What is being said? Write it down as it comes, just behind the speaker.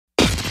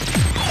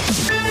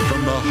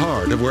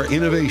heart of where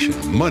innovation,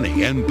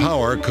 money, and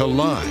power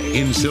collide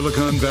in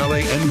Silicon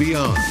Valley and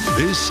beyond.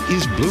 This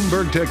is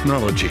Bloomberg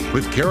Technology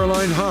with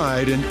Caroline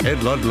Hyde and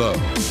Ed Ludlow.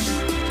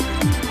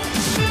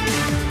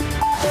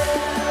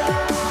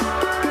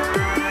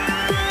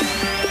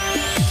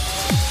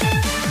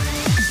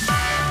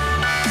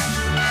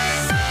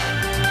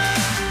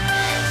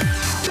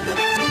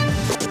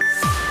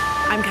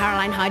 I'm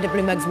Caroline Hyde at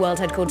Bloomberg's world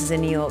headquarters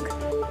in New York.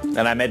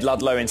 And I'm Ed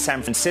Ludlow in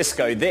San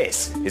Francisco.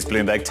 This is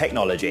Bloomberg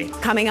Technology.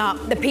 Coming up,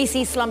 the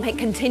PC slump it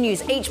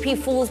continues. HP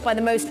falls by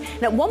the most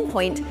in at one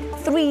point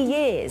 3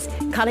 years,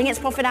 cutting its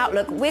profit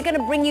outlook. We're going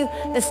to bring you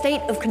the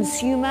state of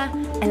consumer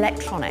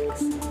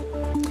electronics.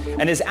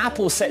 And as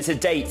Apple sets a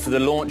date for the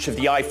launch of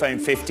the iPhone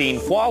 15,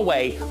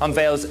 Huawei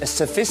unveils a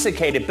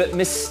sophisticated but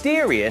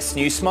mysterious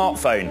new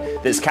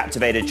smartphone that's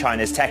captivated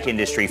China's tech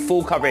industry.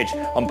 Full coverage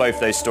on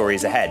both those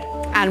stories ahead.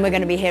 And we're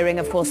going to be hearing,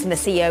 of course, from the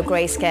CEO of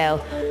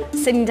Grayscale,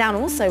 sitting down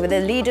also with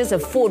the leaders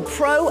of Ford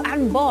Pro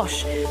and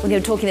Bosch. We're going to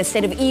be talking the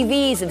state of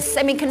EVs, of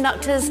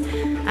semiconductors,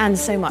 and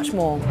so much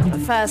more. But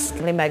first,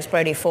 Bloomberg's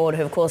Brody Ford,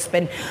 who, of course, has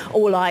been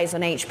all eyes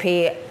on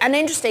HP. And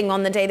interesting,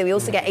 on the day that we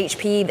also get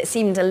HP that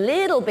seemed a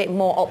little bit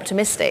more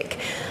optimistic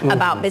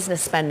about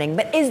business spending.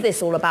 But is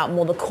this all about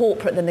more the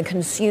corporate than the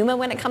consumer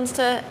when it comes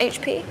to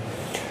HP?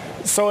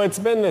 So it's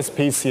been this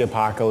PC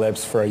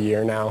apocalypse for a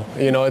year now.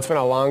 You know, it's been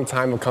a long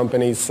time of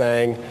companies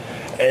saying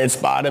it's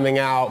bottoming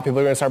out, people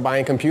are going to start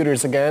buying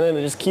computers again, and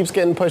it just keeps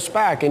getting pushed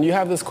back. And you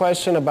have this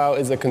question about,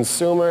 is it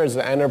consumer, is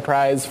it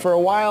enterprise? For a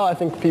while, I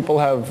think people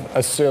have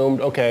assumed,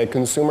 okay,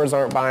 consumers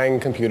aren't buying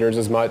computers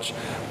as much.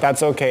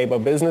 That's okay, but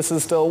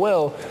businesses still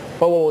will.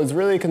 But what was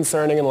really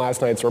concerning in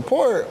last night's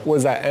report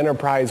was that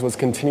enterprise was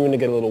continuing to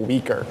get a little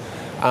weaker.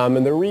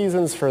 And the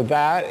reasons for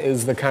that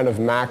is the kind of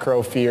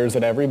macro fears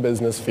that every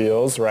business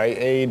feels, right?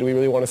 A, do we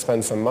really want to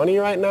spend some money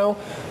right now?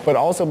 But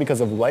also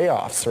because of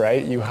layoffs,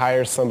 right? You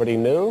hire somebody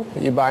new,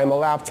 you buy them a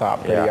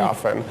laptop pretty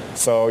often.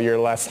 So you're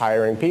less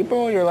hiring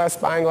people, you're less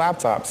buying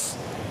laptops.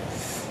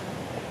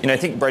 You know, I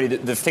think, Brady,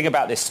 the thing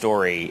about this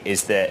story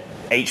is that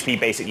HP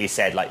basically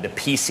said, like, the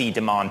PC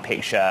demand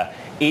picture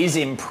is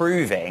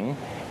improving.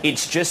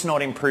 It's just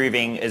not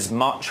improving as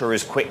much or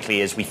as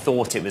quickly as we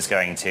thought it was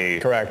going to.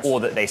 Correct.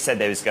 Or that they said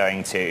they was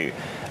going to.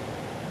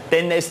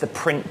 Then there's the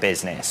print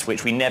business,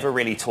 which we never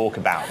really talk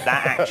about.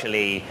 That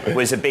actually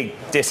was a big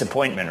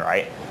disappointment,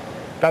 right?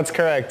 That's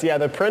correct. Yeah,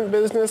 the print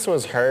business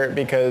was hurt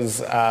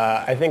because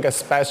I think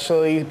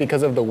especially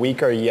because of the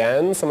weaker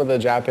yen, some of the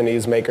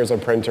Japanese makers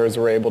of printers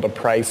were able to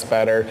price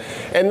better.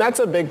 And that's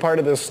a big part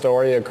of this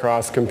story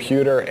across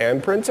computer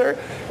and printer,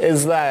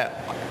 is that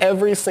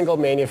every single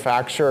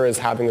manufacturer is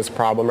having this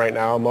problem right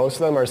now. Most of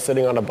them are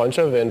sitting on a bunch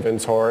of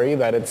inventory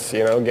that it's,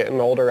 you know, getting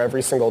older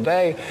every single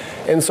day.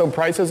 And so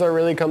prices are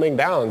really coming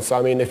down. So,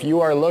 I mean, if you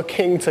are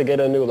looking to get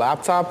a new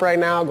laptop right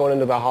now, going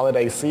into the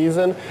holiday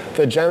season,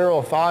 the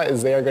general thought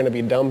is they are going to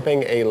be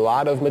dumping a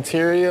lot of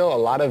material, a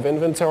lot of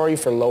inventory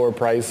for lower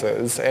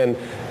prices. And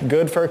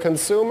good for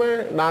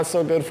consumer, not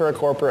so good for a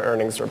corporate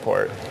earnings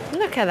report.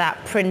 Look at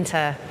that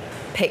printer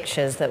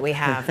pictures that we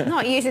have.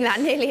 Not using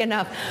that nearly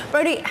enough.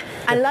 Brody,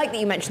 I like that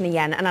you mentioned the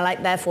yen, and I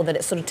like, therefore, that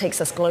it sort of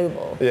takes us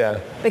global. Yeah.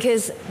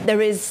 Because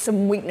there is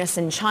some weakness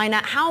in China.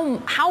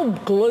 How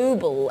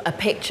global a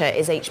picture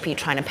is HP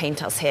trying to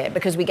paint us here?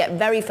 Because we get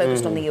very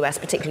focused on the US,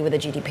 particularly with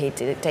the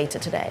GDP data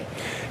today.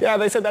 Yeah,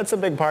 they said that's a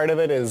big part of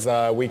it is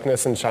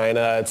weakness in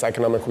China. It's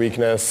economic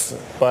weakness.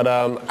 But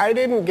I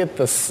didn't get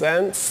the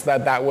sense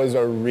that that was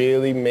a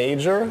really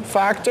major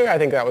factor. I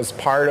think that was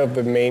part of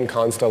the main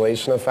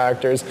constellation of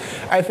factors.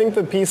 I think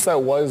the piece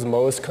that was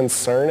most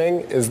concerning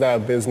is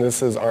that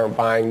businesses aren't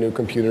buying new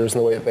computers in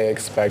the way that they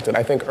expected.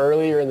 I think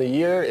earlier in the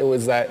year it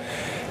was that,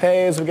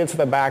 hey, as we get to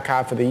the back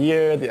half of the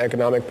year, the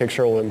economic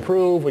picture will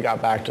improve. We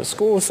got back to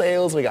school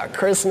sales, we got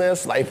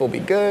Christmas, life will be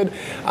good.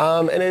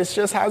 And it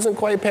just hasn't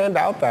quite panned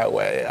out that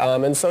way.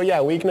 And so,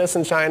 yeah, weakness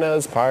in China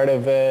is part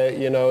of it.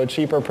 You know,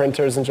 cheaper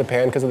printers in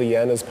Japan because of the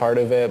yen is part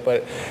of it.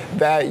 But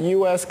that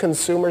U.S.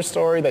 consumer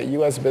story, that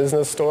U.S.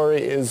 business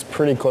story is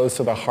pretty close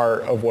to the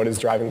heart of what is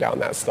driving down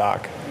that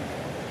stock.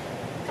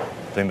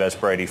 Bloomberg's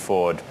Brody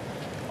Ford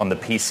on the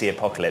PC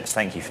apocalypse.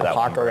 Thank you for that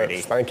one,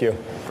 Brody. Thank you.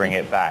 Bring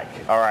it back.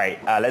 All right,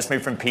 let's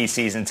move from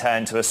PCs and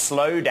turn to a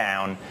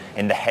slowdown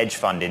in the hedge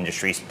fund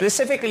industry,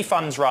 specifically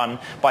funds run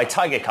by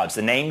Tiger Cubs,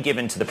 the name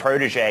given to the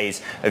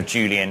proteges of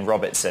Julian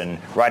Robertson.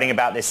 Writing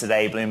about this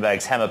today,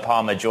 Bloomberg's Hema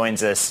Palmer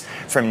joins us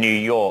from New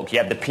York. You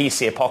have the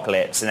PC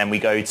apocalypse, and then we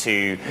go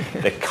to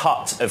the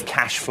cut of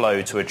cash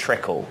flow to a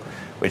trickle,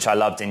 which I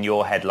loved in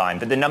your headline.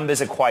 But the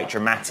numbers are quite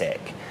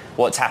dramatic.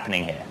 What's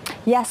happening here?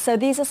 Yes, so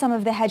these are some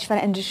of the hedge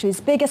fund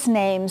industry's biggest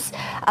names,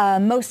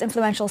 most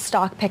influential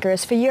stock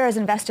pickers. For years,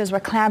 investors were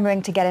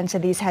clamoring to get into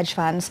these hedge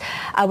funds.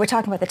 We're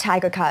talking about the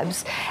Tiger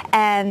Cubs.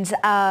 And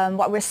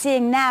what we're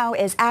seeing now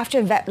is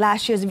after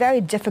last year's very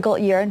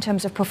difficult year in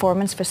terms of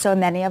performance for so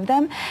many of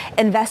them,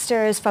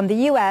 investors from the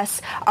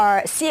U.S.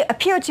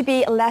 appear to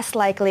be less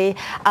likely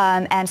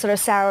and sort of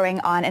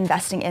souring on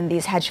investing in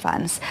these hedge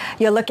funds.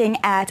 You're looking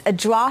at a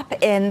drop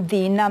in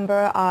the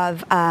number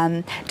of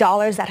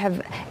dollars that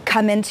have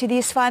come into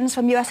these funds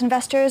from U.S.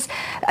 investors,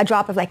 a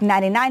drop of like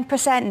 99%,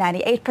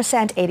 98%,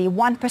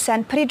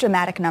 81%, pretty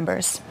dramatic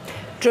numbers.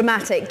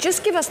 Dramatic.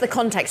 Just give us the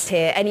context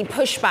here. Any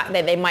pushback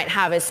that they might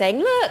have is saying,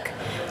 look,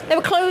 they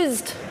were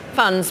closed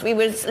funds. We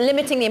were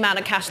limiting the amount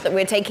of cash that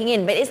we're taking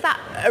in. But is that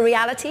a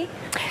reality?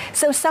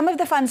 So some of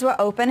the funds were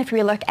open. If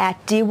we look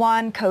at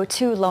D1,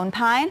 Co2, Lone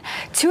Pine,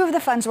 two of the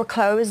funds were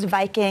closed,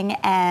 Viking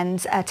and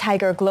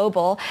Tiger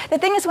Global. The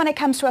thing is, when it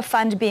comes to a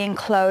fund being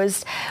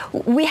closed,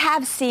 we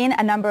have seen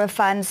a number of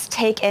funds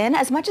take in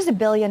as much as $1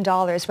 billion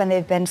when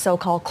they've been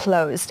so-called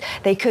closed.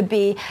 They could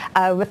be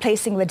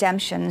replacing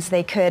redemptions.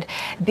 They could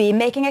be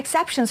making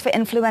exceptions for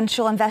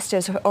influential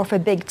investors or for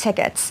big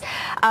tickets.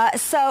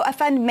 So a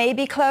fund may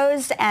be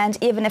closed, and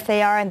even if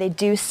they are and they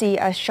do see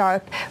a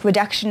sharp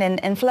reduction in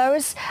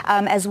inflows,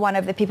 as one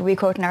of the people we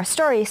quote in our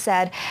story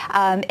said,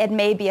 it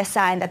may be a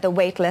sign that the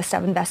wait list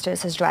of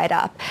investors has dried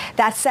up.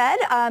 That said,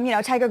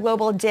 Tiger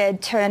Global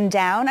did turn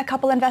down a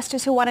couple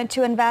investors who wanted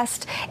to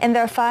invest in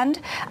their fund.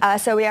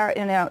 So we are,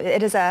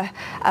 it is a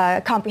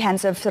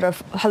comprehensive sort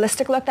of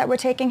holistic look that we're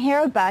taking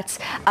here. But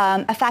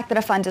a fact that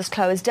a fund is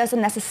closed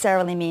doesn't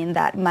necessarily mean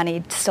that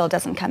money still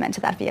doesn't come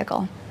into that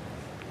vehicle.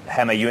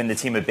 Hema, you and the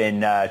team have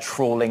been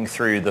trawling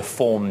through the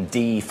Form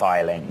D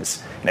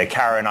filings.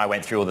 Kara and I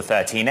went through all the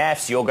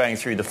 13Fs. You're going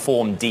through the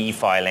Form D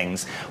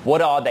filings.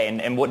 What are they,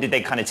 and what did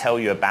they kind of tell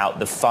you about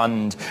the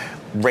fund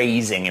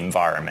raising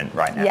environment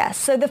right now? Yes,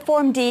 so the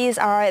Form Ds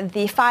are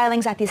the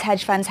filings that these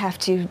hedge funds have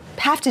to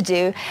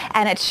do,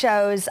 and it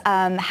shows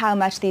how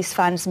much these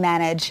funds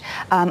manage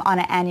on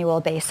an annual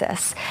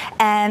basis.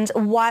 And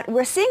what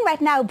we're seeing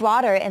right now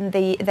broader in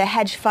the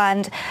hedge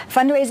fund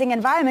fundraising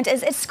environment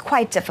is it's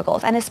quite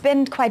difficult, and it's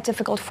been quite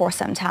difficult for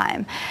some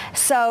time.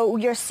 So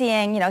you're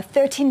seeing,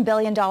 $13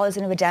 billion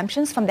in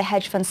redemptions from the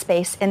hedge fund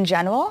space in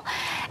general.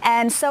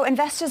 And so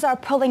investors are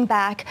pulling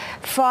back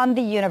from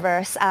the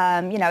universe.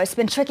 It's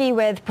been tricky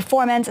with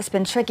performance. It's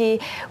been tricky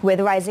with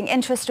rising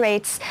interest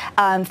rates.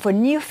 For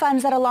new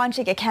funds that are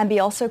launching, it can be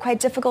also quite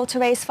difficult to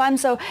raise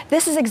funds. So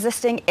this is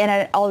existing in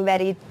an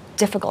already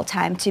difficult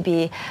time to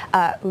be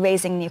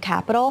raising new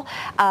capital,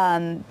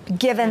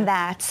 given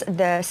that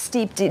the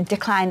steep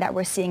decline that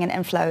we're seeing in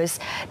inflows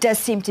does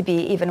seem to be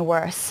even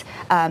worse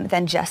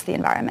than just the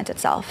environment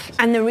itself.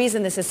 And the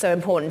reason this is so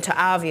important to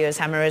our viewers,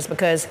 Hema, is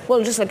because,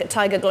 just look at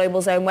Tiger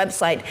Global's own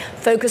website,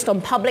 focused on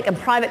public and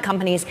private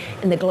companies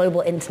in the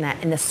global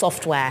internet, in the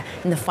software,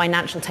 in the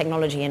financial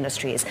technology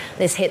industries.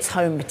 This hits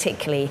home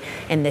particularly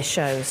in this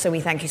show. So we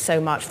thank you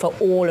so much for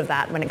all of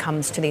that when it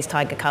comes to these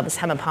Tiger Cubs.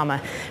 Hema Palmer,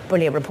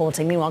 brilliant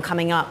reporting. Meanwhile,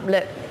 coming up,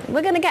 look,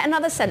 we're going to get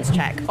another sense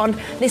check on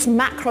this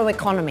macro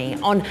economy,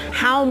 on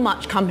how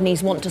much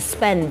companies want to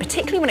spend,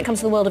 particularly when it comes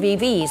to the world of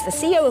EVs. The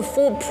CEO of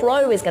Ford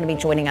Pro is going to be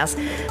joining us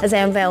as they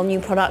unveil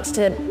new products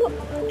to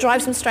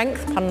drive some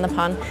strength, pardon the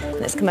pun,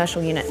 in its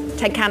commercial unit.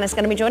 Ted Canis is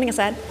going to be joining us,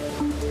 Ed.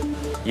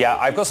 Yeah,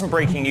 I've got some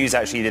breaking news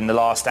actually in the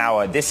last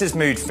hour. This has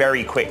moved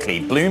very quickly.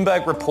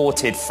 Bloomberg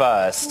reported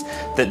first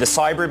that the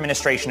Cyber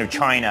Administration of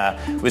China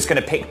was going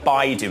to pick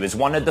Baidu as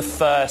one of the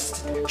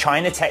first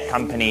China tech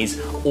companies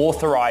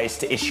authorized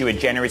to issue a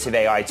generative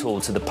AI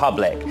tool to the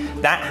public.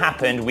 That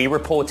happened. We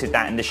reported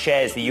that, and the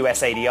shares, the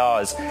US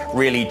ADRs,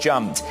 really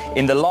jumped.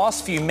 In the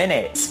last few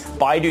minutes,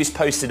 Baidu's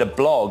posted a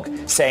blog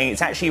saying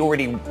it's actually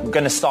already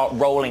going to start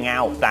rolling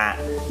out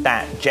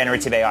that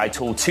generative AI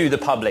tool to the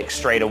public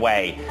straight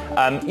away.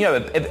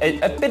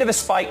 A bit of a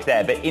spike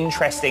there, but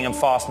interesting and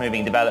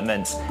fast-moving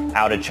developments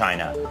out of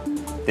China.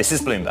 This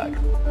is Bloomberg.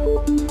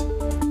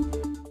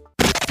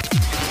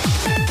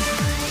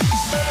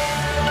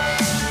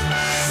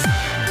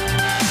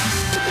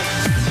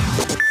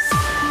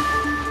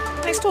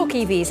 Let's talk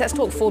EVs. Let's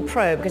talk Ford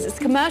Pro, because it's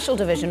the commercial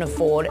division of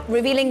Ford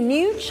revealing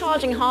new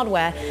charging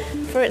hardware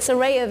for its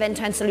array of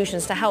end-to-end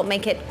solutions to help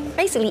make it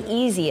basically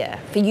easier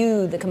for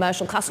you, the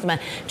commercial customer,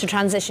 to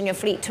transition your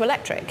fleet to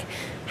electric.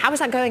 How is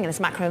that going in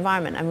this macro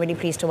environment? I'm really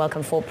pleased to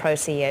welcome Ford Pro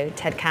CEO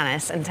Ted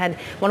Canis. And Ted,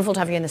 wonderful to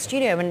have you in the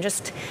studio. And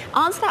just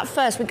answer that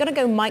first. We're going to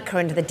go micro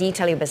into the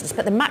detail of your business,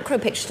 but the macro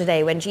picture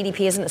today, when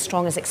GDP isn't as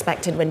strong as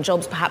expected, when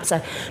jobs perhaps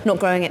are not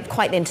growing at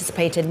quite the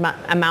anticipated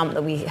amount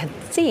that we had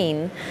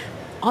seen,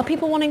 are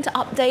people wanting to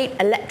update,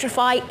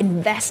 electrify,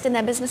 invest in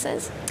their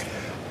businesses?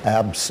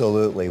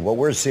 Absolutely. What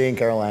we're seeing,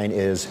 Caroline,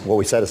 is what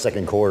we said a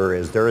second quarter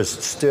is there is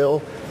still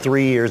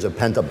 3 years of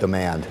pent-up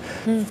demand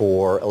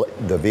for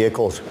the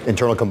vehicles,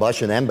 internal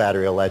combustion and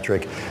battery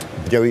electric,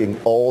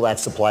 during all that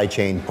supply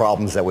chain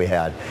problems that we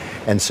had.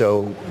 And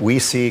so we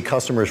see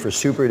customers for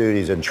Super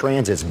Duties and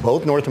Transits,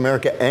 both North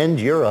America and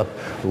Europe,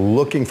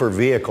 looking for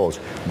vehicles.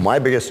 My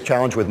biggest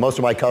challenge with most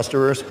of my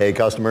customers,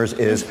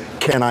 is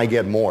can I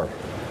get more?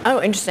 Oh,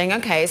 interesting.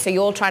 Okay, so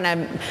you're trying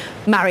to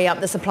marry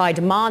up the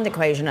supply-demand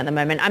equation at the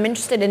moment. I'm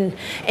interested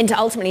into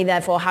ultimately,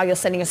 therefore, how you're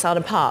setting yourself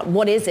apart.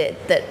 What is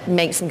it that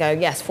makes them go,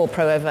 yes, Ford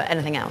Pro over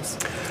anything else?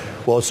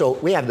 Well, so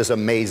we have this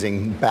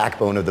amazing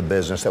backbone of the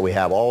business that we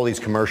have. All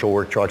these commercial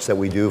work trucks that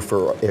we do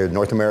for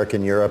North America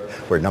and Europe.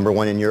 We're number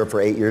one in Europe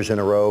for 8 years in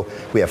a row.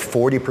 We have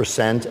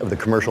 40% of the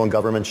commercial and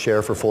government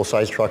share for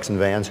full-size trucks and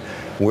vans.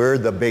 We're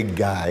the big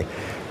guy.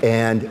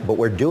 And what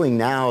we're doing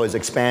now is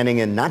expanding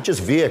in not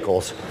just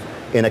vehicles.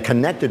 In a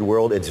connected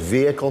world, it's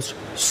vehicles,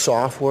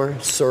 software,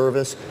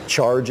 service,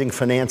 charging,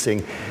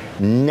 financing,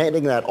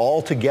 netting that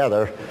all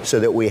together so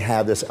that we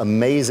have this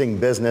amazing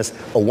business,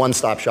 a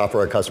one-stop shop for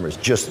our customers,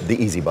 just the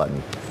easy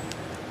button.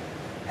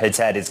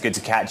 Ted, it's good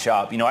to catch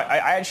up. You know, I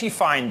actually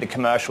find the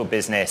commercial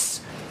business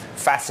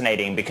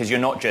fascinating because you're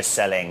not just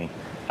selling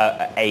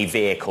a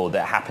vehicle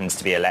that happens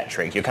to be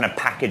electric. You're kind of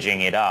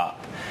packaging it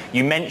up.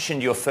 You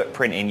mentioned your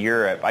footprint in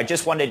Europe. I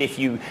just wondered if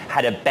you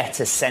had a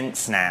better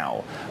sense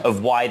now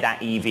of why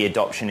that EV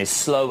adoption is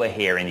slower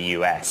here in the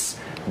US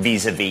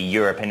vis-a-vis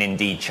Europe and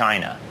indeed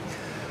China.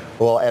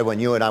 Well, Ed, when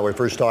you and I were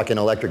first talking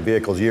electric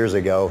vehicles years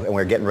ago, and we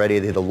were getting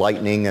ready to the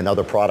Lightning and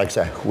other products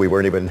that we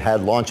weren't even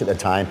had launched at the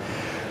time,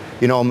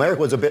 you know,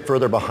 America was a bit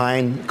further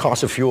behind.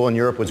 Cost of fuel in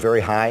Europe was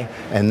very high,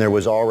 and there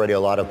was already a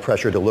lot of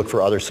pressure to look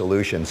for other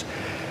solutions.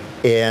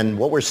 And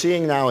what we're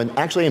seeing now, and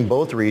actually in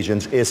both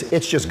regions, is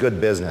it's just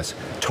good business.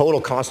 Total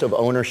cost of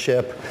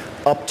ownership,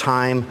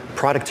 uptime,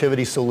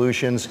 productivity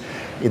solutions.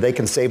 They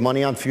can save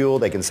money on fuel.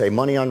 They can save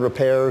money on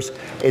repairs.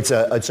 It's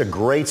a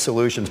great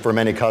solution for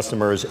many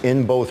customers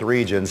in both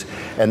regions.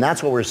 And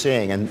that's what we're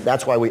seeing. And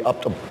that's why we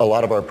upped a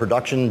lot of our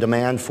production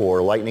demand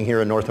for Lightning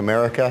here in North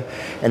America.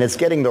 And it's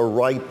getting the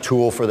right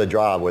tool for the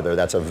job, whether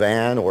that's a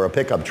van or a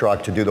pickup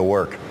truck to do the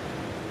work.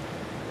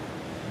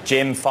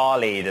 Jim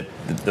Farley,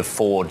 the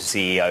Ford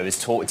CEO, has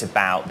talked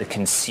about the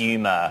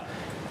consumer,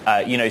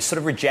 sort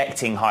of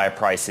rejecting higher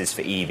prices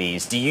for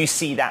EVs. Do you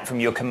see that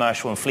from your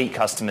commercial and fleet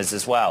customers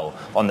as well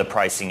on the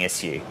pricing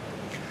issue?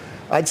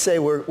 I'd say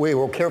we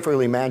will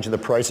carefully manage the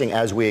pricing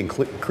as we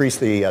increase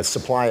the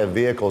supply of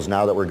vehicles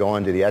now that we're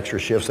going to the extra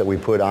shifts that we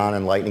put on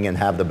in Lightning and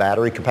have the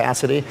battery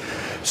capacity.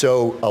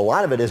 So a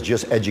lot of it is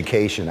just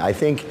education. I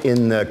think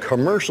in the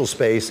commercial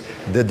space,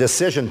 the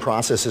decision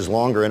process is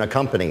longer in a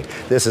company.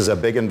 This is a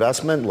big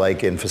investment,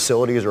 like in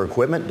facilities or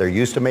equipment. They're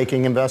used to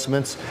making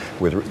investments,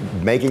 with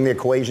making the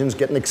equations,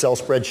 getting an Excel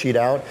spreadsheet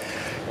out.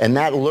 And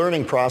that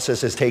learning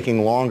process is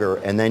taking longer.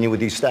 And then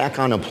you stack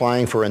on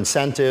applying for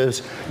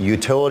incentives,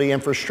 utility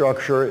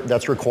infrastructure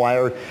that's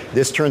required.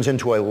 This turns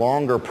into a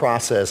longer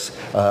process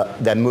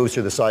that moves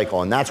through the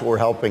cycle. And that's what we're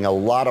helping a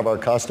lot of our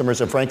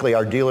customers and frankly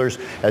our dealers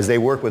as they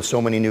work with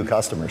so many new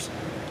customers.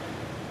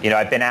 You know,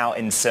 I've been out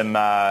in some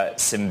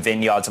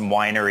vineyards and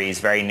wineries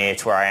very near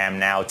to where I am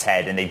now,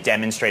 Ted, and they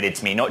demonstrated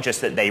to me not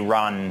just that they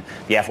run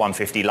the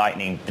F-150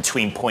 Lightning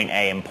between point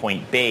A and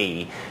point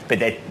B, but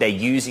they're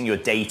using your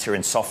data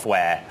and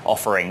software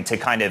offering to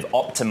kind of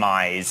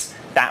optimize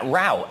that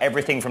route,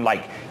 everything from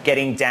like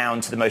getting down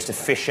to the most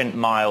efficient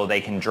mile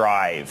they can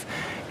drive.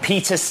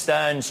 Peter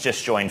Stearns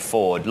just joined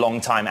Ford,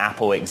 longtime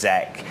Apple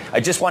exec. I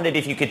just wondered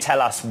if you could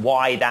tell us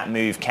why that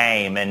move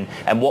came and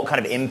what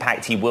kind of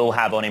impact he will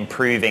have on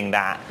improving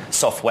that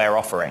software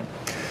offering.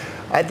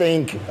 I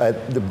think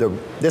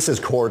this is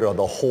core to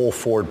the whole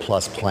Ford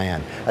Plus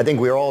plan. I think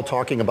we're all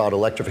talking about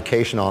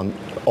electrification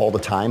all the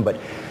time, but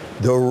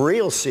the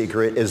real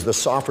secret is the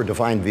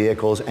software-defined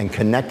vehicles and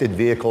connected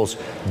vehicles,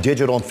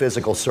 digital and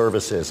physical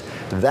services.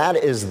 That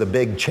is the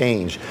big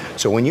change.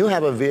 So when you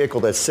have a vehicle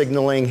that's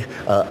signaling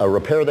a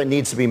repair that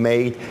needs to be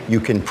made, you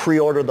can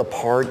pre-order the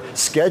part,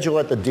 schedule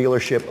at the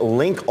dealership,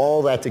 link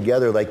all that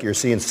together like you're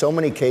seeing so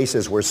many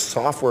cases where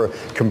software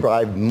can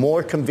provide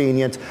more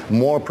convenient,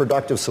 more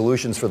productive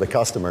solutions for the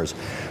customers.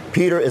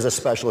 Peter is a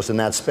specialist in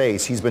that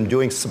space. He's been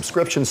doing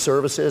subscription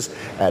services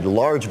at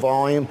large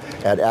volume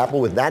at Apple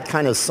with that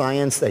kind of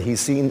science that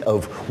he's seen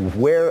of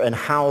where and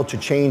how to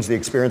change the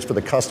experience for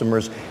the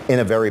customers in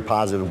a very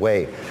positive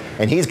way.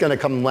 And he's going to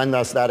come lend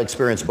us that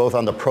experience both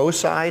on the pro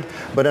side,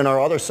 but in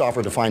our other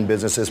software-defined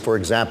businesses, for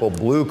example,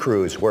 Blue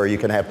Cruise, where you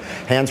can have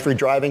hands-free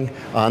driving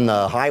on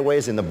the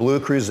highways in the Blue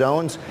Cruise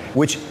zones,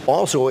 which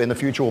also in the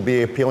future will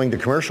be appealing to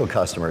commercial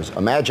customers.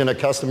 Imagine a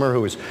customer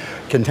who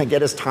can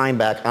get his time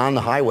back on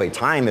the highway.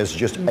 Time is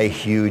just a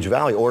huge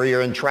value. Or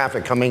you're in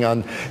traffic coming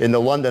into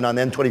London on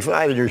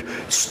N25 and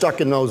you're stuck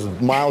in those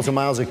miles and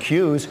miles of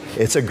queues.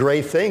 It's a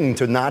great thing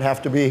to not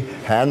have to be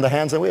the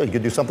hands on the wheel. You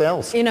could do something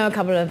else. You know, a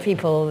couple of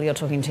people you're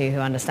talking to who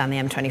understand the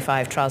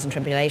M25 trials and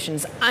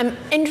tribulations. I'm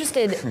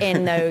interested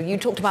in, though, you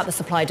talked about the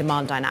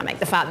supply-demand dynamic,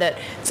 the fact that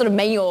sort of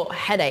your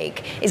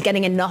headache is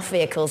getting enough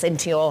vehicles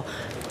into your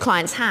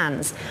clients'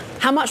 hands.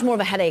 How much more of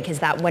a headache is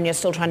that when you're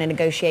still trying to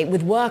negotiate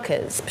with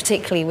workers,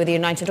 particularly with the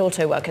United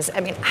Auto Workers? I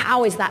mean,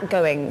 how is that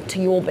going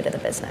to your bit of the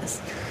business?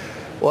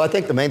 Well, I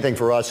think the main thing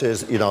for us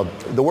is,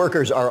 the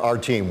workers are our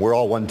team. We're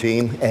all one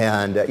team.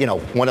 And,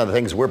 one of the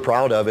things we're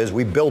proud of is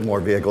we build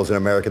more vehicles in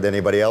America than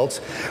anybody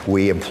else.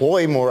 We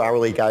employ more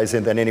hourly guys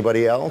than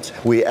anybody else.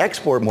 We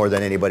export more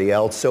than anybody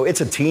else. So it's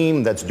a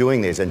team that's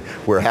doing these. And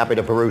we're happy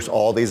to produce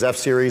all these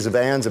F-Series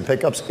vans and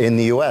pickups in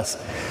the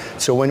U.S.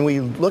 So when we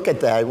look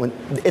at that,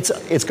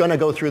 it's going to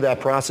go through that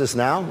process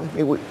now.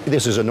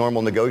 This is a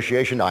normal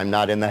negotiation. I'm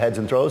not in the heads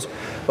and throws.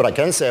 But I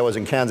can say I was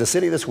in Kansas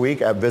City this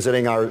week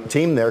visiting our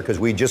team there because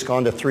we just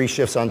gone to 3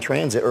 shifts on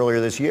transit earlier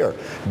this year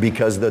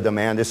because the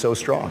demand is so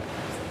strong.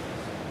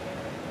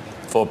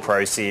 Ford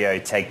Pro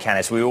CEO Ted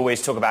Kennis. We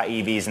always talk about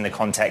EVs in the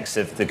context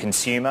of the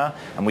consumer,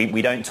 and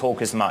we don't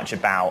talk as much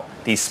about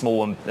these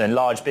small and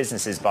large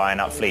businesses buying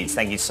up fleets.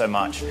 Thank you so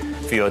much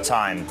for your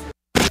time.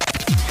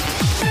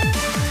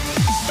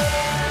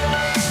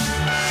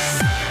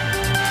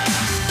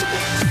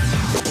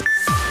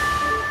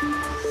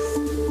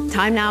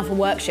 Time now for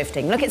work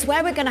shifting. Look, it's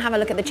where we're going to have a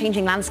look at the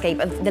changing landscape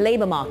of the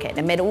labour market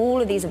amid all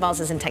of these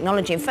advances in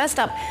technology. And first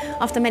up,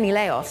 after many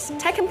layoffs,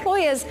 tech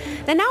employers,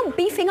 they're now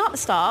beefing up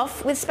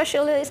staff with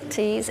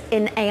specialties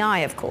in AI,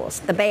 of course.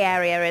 The Bay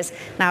Area is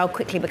now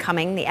quickly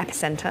becoming the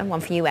epicenter,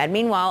 one for you, Ed.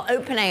 Meanwhile,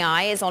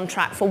 OpenAI is on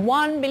track for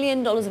 $1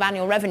 billion of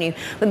annual revenue,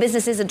 with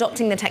businesses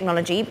adopting the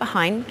technology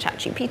behind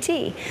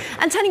ChatGPT.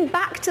 And turning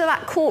back to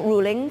that court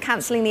ruling,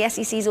 cancelling the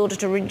SEC's order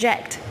to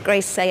reject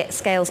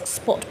Grayscale's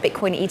spot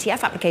Bitcoin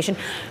ETF application,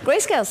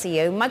 Grayscale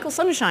CEO Michael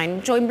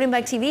Sonnenschein joined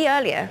Bloomberg TV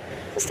earlier.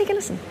 Let's take a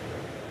listen.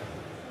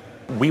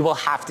 We will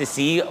have to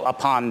see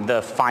upon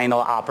the final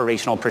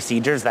operational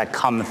procedures that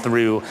come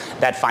through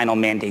that final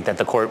mandate that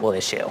the court will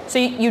issue. So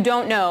you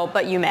don't know,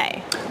 but you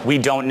may? We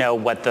don't know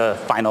what the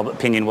final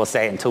opinion will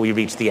say until we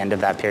reach the end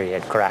of that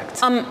period,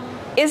 correct?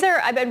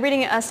 I've been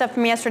reading stuff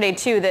from yesterday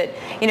too that,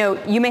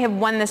 you may have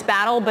won this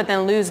battle but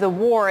then lose the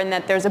war, and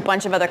that there's a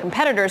bunch of other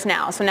competitors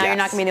now. So now You're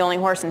not going to be the only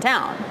horse in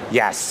town.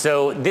 Yes.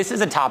 So this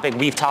is a topic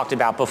we've talked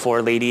about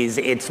before, ladies.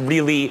 It's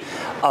really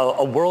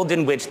a world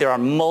in which there are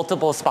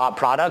multiple spot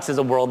products is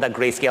a world that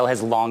Grayscale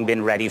has long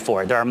been ready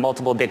for. There are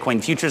multiple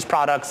Bitcoin futures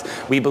products.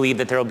 We believe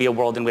that there will be a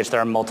world in which there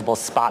are multiple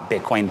spot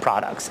Bitcoin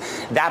products.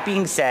 That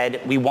being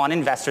said, we want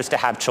investors to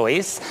have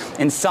choice.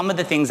 And some of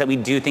the things that we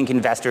do think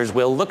investors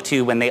will look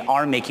to when they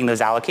are making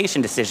those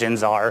allocation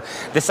decisions are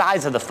the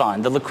size of the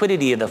fund, the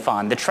liquidity of the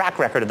fund, the track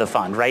record of the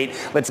fund, right?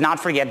 Let's not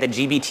forget that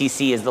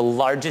GBTC is the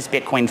largest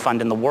Bitcoin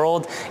fund in the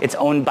world. It's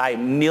owned by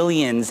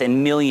millions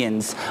and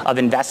millions of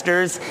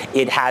investors.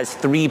 It has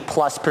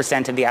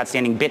 3+% of the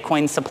outstanding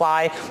Bitcoin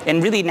supply,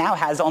 and really now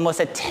has almost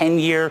a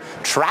 10-year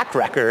track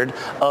record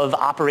of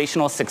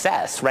operational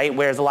success, right?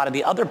 Whereas a lot of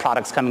the other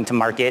products coming to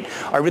market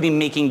are really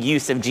making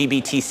use of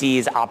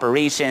GBTC's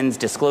operations,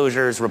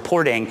 disclosures,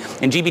 reporting,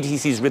 and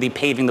GBTC is really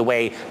paving the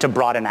way to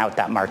broaden out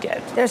that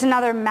market. There's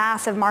another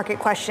massive market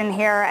question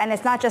here, and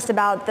it's not just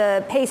about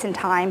the pace and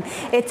time,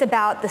 it's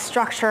about the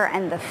structure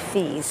and the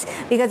fees.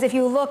 Because if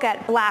you look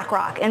at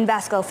BlackRock,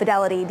 Invesco,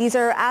 Fidelity, these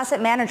are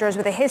asset managers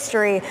with a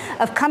history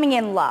of coming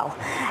in low.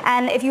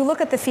 And if you look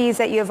at the fees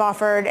that you have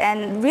offered,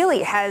 and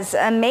really has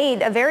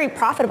made a very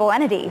profitable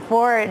entity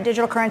for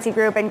Digital Currency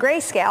Group and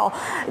Grayscale,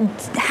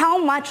 how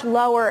much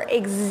lower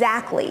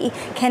exactly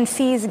can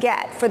fees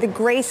get for the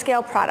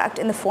Grayscale product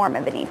in the form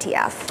of an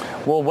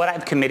ETF? Well, what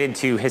I've committed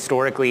to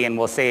historically, and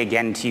will say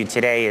again to you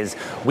today, is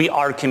we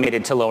are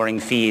committed to lowering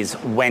fees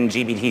when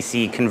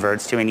GBTC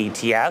converts to an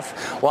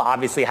ETF. We'll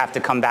obviously have to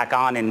come back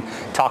on and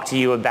talk to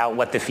you about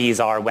what the fees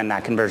are when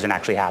that conversion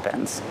actually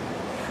happens.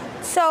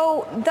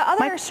 So the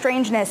other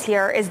strangeness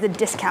here is the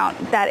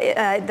discount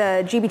that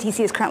the GBTC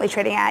is currently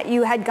trading at.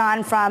 You had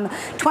gone from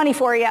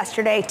 24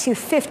 yesterday to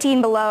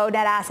 15 below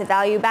net asset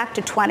value, back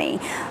to 20.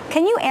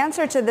 Can you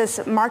answer to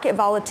this market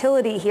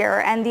volatility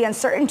here and the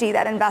uncertainty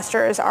that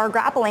investors are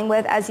grappling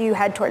with as you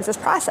head towards this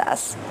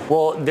process?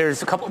 Well,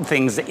 there's a couple of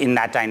things in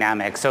that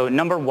dynamic. So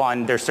number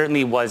one, there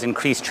certainly was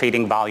increased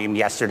trading volume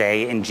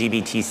yesterday in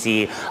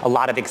GBTC, a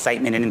lot of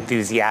excitement and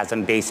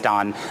enthusiasm based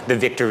on the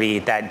victory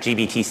that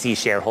GBTC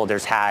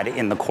shareholders had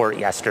in the court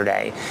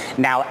yesterday.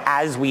 Now,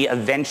 as we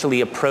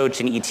eventually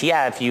approach an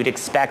ETF, you'd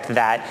expect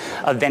that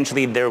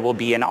eventually there will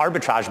be an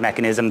arbitrage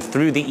mechanism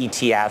through the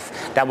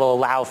ETF that will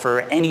allow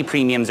for any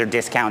premiums or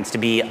discounts to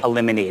be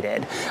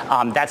eliminated.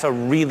 That's a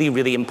really,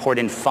 really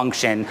important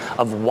function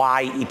of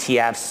why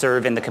ETFs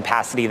serve in the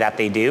capacity that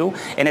they do.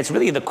 And it's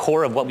really the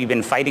core of what we've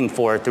been fighting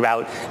for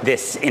throughout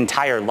this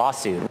entire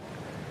lawsuit.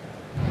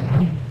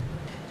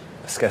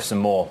 Let's go some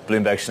more.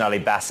 Bloomberg Sonali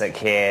Basak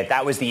here.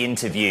 That was the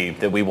interview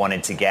that we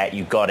wanted to get.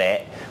 You got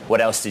it.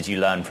 What else did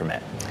you learn from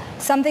it?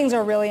 Some things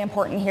are really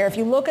important here. If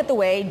you look at the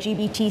way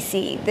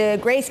GBTC, the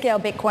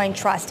Grayscale Bitcoin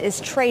Trust, is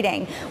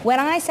trading, when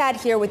I sat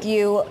here with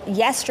you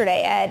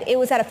yesterday, Ed, it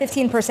was at a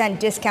 15%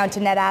 discount to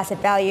net asset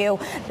value.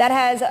 That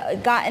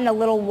has gotten a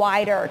little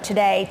wider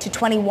today to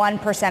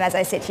 21% as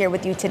I sit here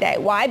with you today.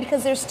 Why?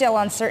 Because there's still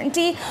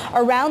uncertainty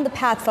around the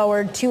path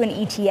forward to an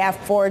ETF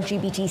for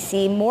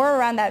GBTC, more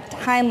around that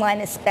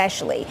timeline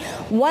especially.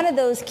 One of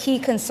those key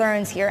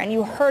concerns here, and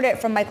you heard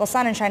it from Michael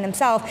Sonnenschein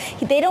himself,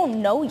 they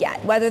don't know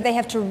yet whether they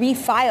have to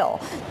refile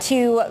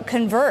to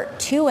convert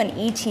to an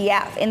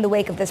ETF in the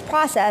wake of this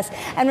process.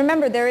 And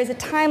remember, there is a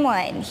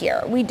timeline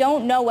here. We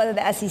don't know whether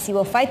the SEC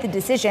will fight the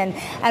decision.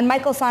 And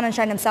Michael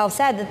Sonnenschein himself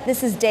said that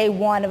this is day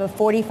one of a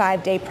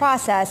 45-day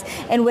process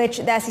in which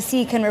the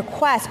SEC can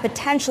request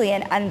potentially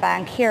an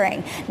unbanked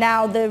hearing.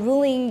 Now, the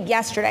ruling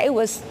yesterday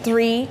was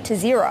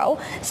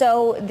 3-0,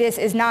 so this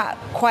is not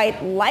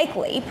quite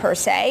likely per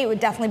se. It would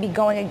definitely be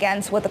going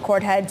against what the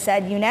court had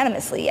said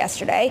unanimously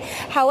yesterday.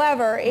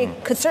 However,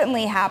 it could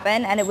certainly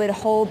happen, and it would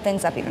hold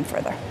things up even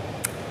further.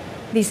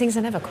 These things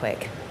are never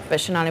quick,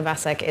 but Sonali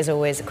Basak is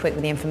always quick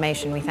with the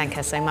information. We thank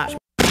her so much.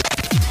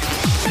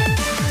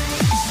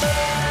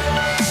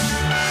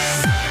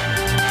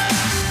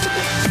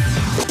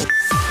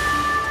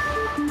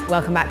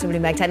 Welcome back to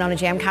Bloomberg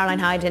Technology. I'm Caroline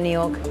Hyde in New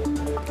York.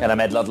 And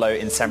I'm Ed Ludlow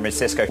in San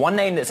Francisco. One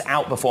name that's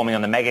outperforming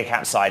on the mega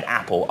cap side,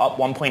 Apple, up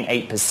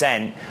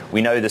 1.8%.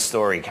 We know the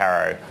story,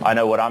 Caro. I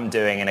know what I'm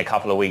doing in a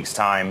couple of weeks'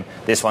 time.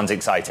 This one's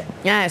exciting.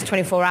 Yeah, it's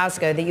 24 hours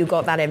ago that you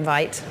got that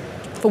invite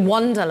for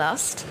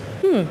Wanderlust.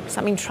 Does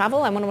that mean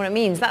travel? I wonder what it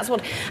means. That's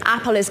what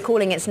Apple is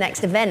calling its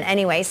next event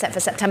anyway, set for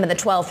September the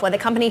 12th, where the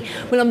company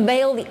will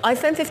unveil the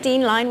iPhone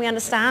 15 line, we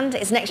understand,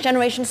 its next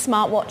generation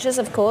smartwatches,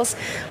 of course.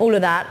 All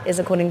of that is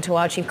according to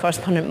our chief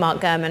correspondent, Mark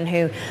Gurman,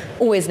 who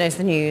always knows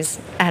the news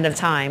ahead of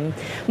time.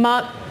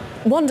 Mark,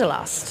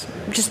 Wanderlust,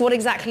 just what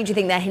exactly do you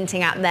think they're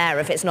hinting at there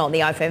if it's not the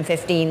iPhone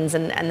 15s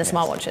and the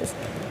smartwatches?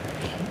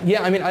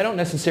 Yeah, I mean, I don't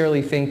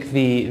necessarily think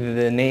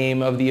the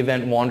name of the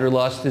event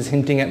Wanderlust is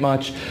hinting at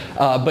much,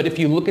 but if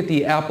you look at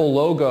the Apple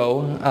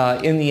logo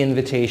in the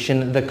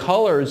invitation, the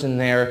colors in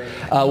there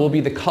will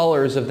be the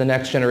colors of the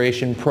next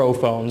generation Pro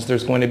phones.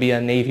 There's going to be a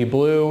navy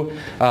blue,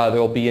 there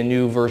will be a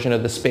new version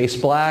of the space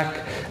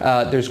black,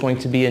 there's going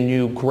to be a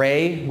new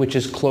gray, which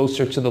is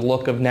closer to the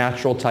look of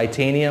natural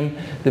titanium,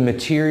 the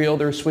material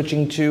they're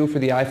switching to for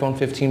the iPhone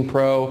 15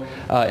 Pro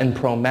and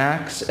Pro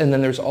Max, and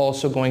then there's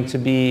also going to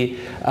be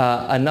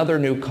another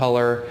new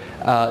color,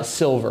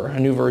 silver, a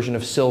new version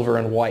of silver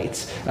and white.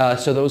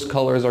 So those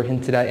colors are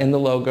hinted at in the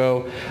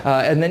logo.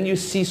 And then you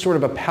see sort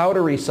of a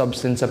powdery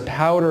substance, a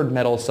powdered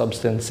metal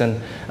substance,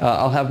 and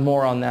I'll have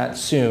more on that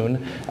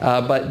soon.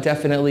 But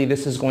definitely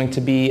this is going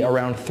to be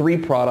around 3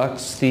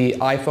 products, the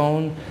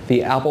iPhone,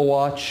 the Apple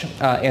Watch,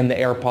 and the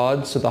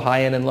AirPods. So the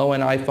high-end and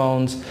low-end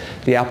iPhones,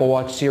 the Apple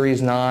Watch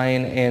Series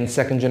 9 and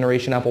second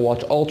generation Apple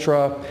Watch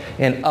Ultra,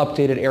 and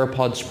updated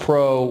AirPods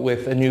Pro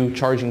with a new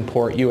charging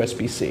port,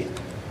 USB-C.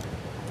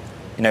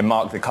 You know,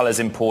 Mark, the colour's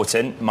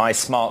important. My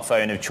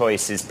smartphone of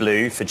choice is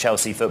blue for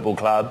Chelsea Football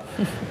Club.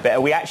 But are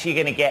we actually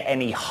going to get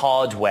any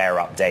hardware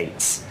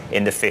updates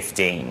in the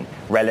 15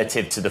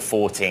 relative to the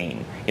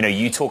 14? You know,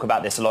 you talk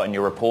about this a lot in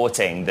your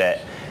reporting,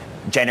 that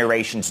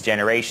generation to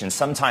generation,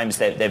 sometimes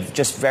they're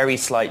just very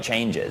slight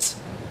changes.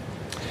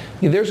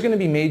 Yeah, there's going to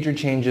be major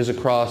changes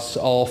across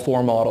all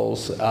 4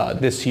 models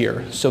this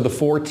year. So the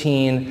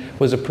 14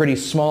 was a pretty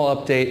small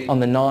update on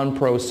the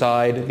non-Pro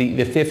side.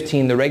 The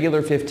 15, the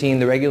regular 15,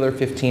 the regular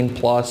 15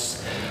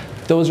 Plus,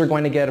 those are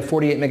going to get a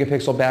 48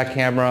 megapixel back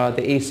camera,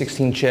 the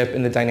A16 chip,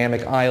 and the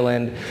dynamic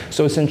island.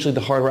 So essentially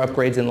the hardware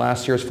upgrades in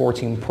last year's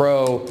 14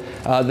 Pro.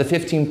 The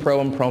 15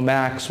 Pro and Pro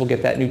Max will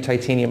get that new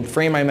titanium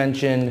frame I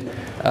mentioned,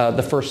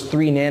 the first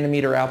 3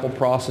 nanometer Apple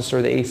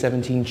processor, the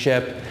A17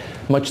 chip,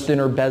 much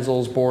thinner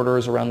bezels,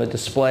 borders around the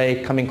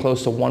display, coming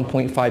close to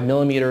 1.5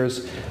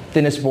 millimeters,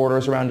 thinnest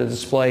borders around the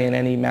display in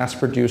any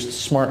mass-produced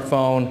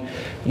smartphone.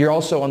 You're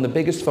also, on the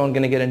biggest phone,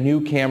 going to get a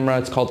new camera.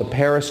 It's called a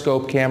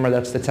periscope camera.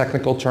 That's the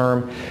technical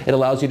term. It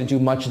allows you to do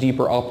much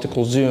deeper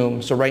optical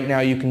zoom. So right now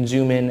you can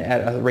zoom in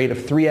at a rate of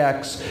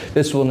 3x.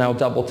 This will now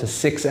double to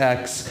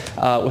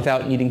 6x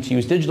without needing to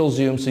use digital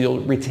zoom, so you'll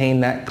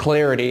retain that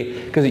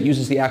clarity because it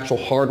uses the actual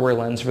hardware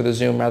lens for the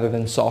zoom rather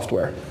than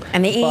software.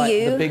 And the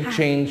EU, the big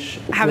change,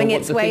 having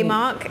its way,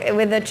 Mark,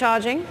 with the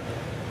charging?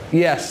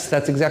 Yes,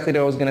 that's exactly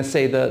what I was going to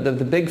say.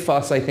 The big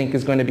fuss, I think,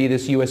 is going to be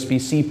this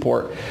USB-C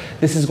port.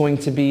 This is going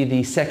to be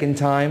the second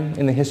time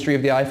in the history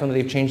of the iPhone that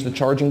they've changed the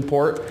charging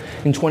port.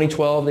 In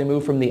 2012, they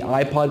moved from the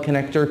iPod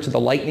connector to the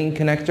Lightning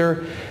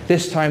connector.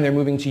 This time, they're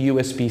moving to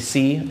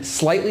USB-C.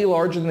 Slightly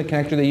larger than the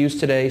connector they use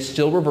today,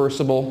 still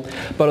reversible.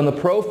 But on the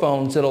Pro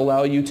phones, it'll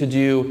allow you to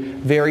do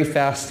very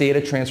fast data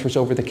transfers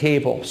over the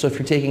cable. So if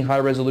you're taking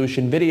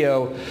high-resolution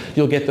video,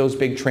 you'll get those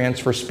big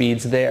transfer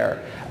speeds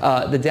there.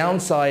 The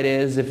downside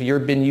is if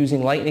you've been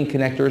using Lightning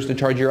connectors to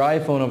charge your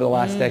iPhone over the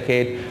last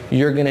decade,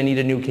 you're going to need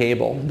a new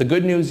cable. The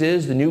good news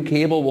is the new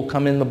cable will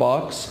come in the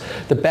box.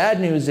 The bad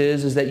news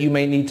is that you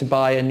may need to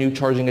buy a new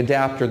charging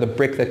adapter, the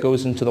brick that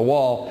goes into the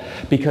wall,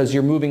 because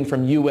you're moving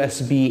from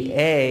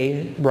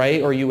USB-A,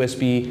 right, or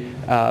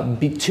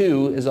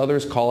USB-B2, as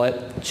others call it,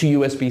 to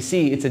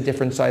USB-C. It's a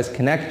different size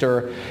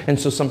connector, and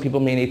so some people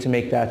may need to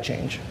make that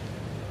change.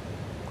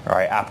 All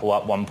right, Apple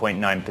up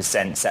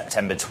 1.9%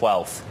 September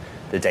 12th.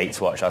 The date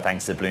to watch. Our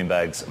thanks to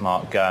Bloomberg's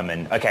Mark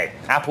Gurman. Okay,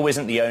 Apple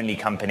isn't the only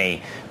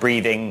company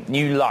breathing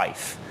new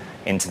life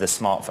into the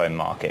smartphone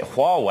market.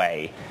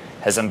 Huawei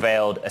has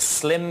unveiled a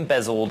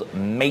slim-bezeled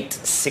Mate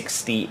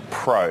 60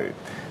 Pro,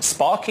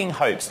 sparking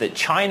hopes that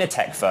China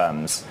tech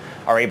firms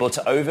are able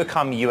to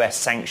overcome US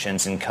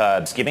sanctions and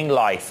curbs, giving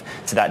life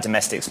to that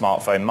domestic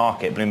smartphone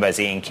market. Bloomberg's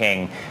Ian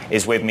King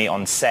is with me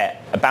on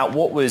set about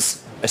what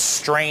was a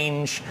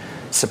strange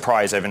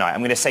surprise overnight. I'm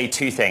going to say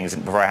 2 things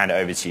before I hand it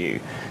over to you.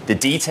 The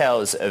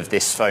details of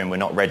this phone were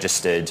not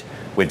registered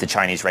with the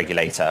Chinese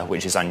regulator,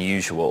 which is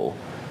unusual.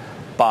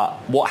 But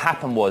what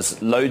happened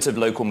was loads of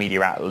local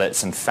media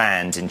outlets and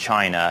fans in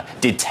China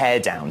did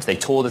teardowns. They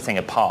tore the thing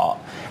apart.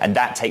 And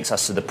that takes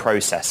us to the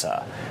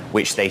processor,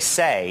 which they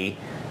say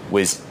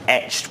was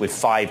etched with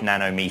 5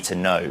 nanometer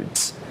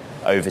nodes.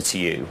 Over to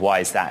you. Why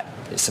is that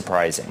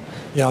surprising?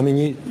 Yeah, I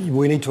mean,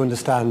 we need to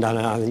understand, and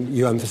I think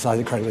you emphasize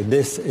it correctly,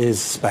 this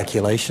is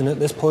speculation at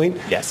this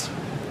point. Yes.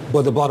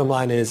 But the bottom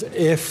line is,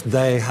 if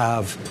they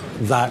have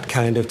that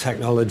kind of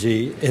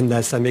technology in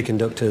their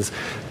semiconductors,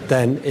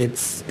 then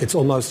it's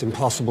almost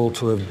impossible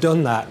to have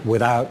done that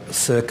without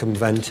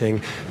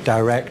circumventing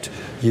direct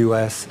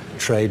U.S.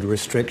 trade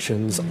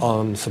restrictions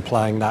on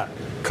supplying that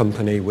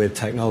company with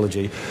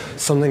technology.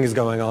 Something is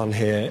going on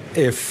here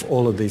if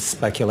all of this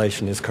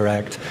speculation is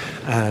correct,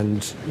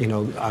 and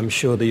I'm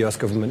sure the U.S.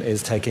 government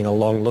is taking a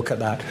long look at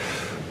that.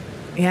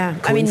 Yeah,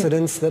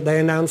 Coincidence that they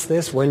announced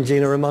this when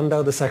Gina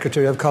Raimondo, the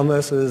Secretary of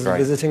Commerce, was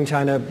visiting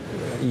China?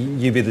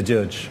 You be the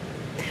judge.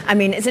 I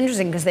mean, it's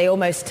interesting because they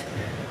almost...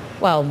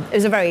 Well, it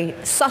was a very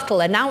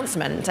subtle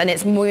announcement, and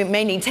it's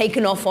mainly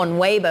taken off on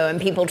Weibo and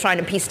people trying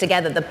to piece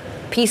together the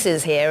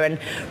pieces here. And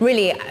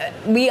really,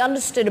 we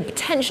understood and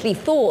potentially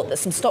thought that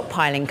some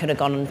stockpiling could have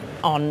gone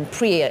on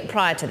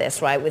prior to this,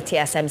 right, with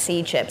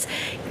TSMC chips.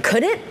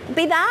 Could it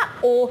be that?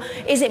 Or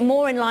is it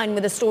more in line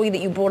with the story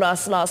that you brought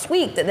us last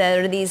week, that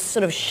there are these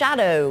sort of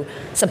shadow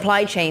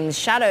supply chains,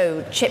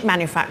 shadow chip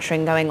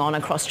manufacturing going on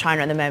across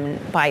China at the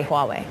moment by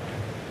Huawei?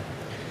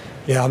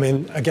 Yeah, I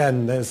mean,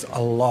 again, there's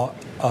a lot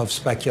of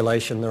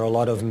speculation. There are a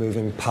lot of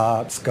moving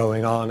parts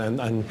going on,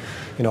 and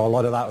a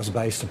lot of that was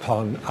based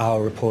upon our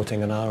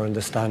reporting and our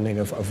understanding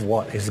of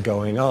what is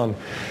going on.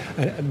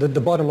 And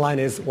the bottom line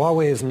is,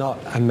 Huawei is not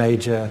a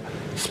major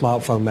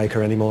smartphone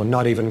maker anymore,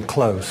 not even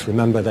close.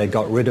 Remember, they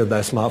got rid of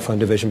their smartphone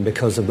division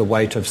because of the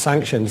weight of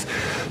sanctions.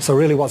 So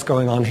really what's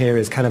going on here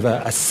is kind of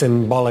a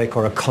symbolic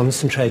or a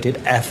concentrated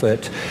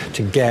effort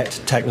to get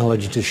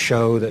technology to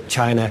show that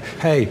China,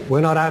 hey,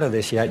 we're not out of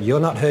this yet. You're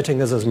not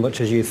hurting us as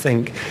much as you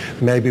think.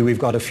 Maybe we've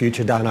got a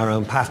future down our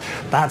own path.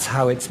 That's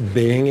how it's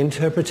being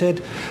interpreted.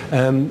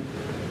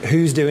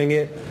 Who's doing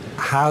it?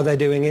 How they're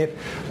doing it,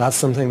 that's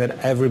something that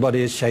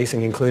everybody is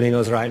chasing, including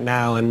us right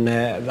now, and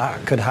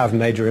that could have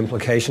major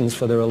implications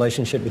for the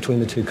relationship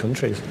between the two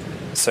countries.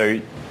 So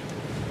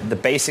the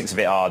basics of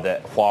it are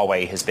that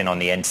Huawei has been on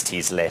the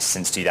entities list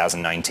since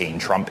 2019,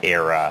 Trump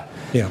era.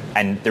 Yeah.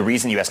 And the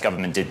reason the US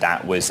government did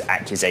that was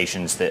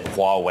accusations that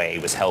Huawei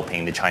was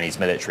helping the Chinese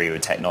military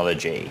with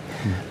technology.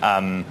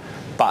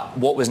 But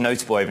what was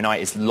notable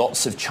overnight is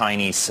lots of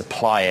Chinese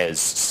suppliers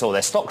saw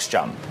their stocks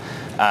jump.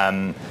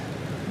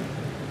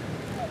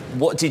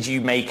 What did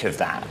you make of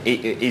that?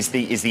 Is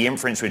the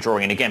inference we're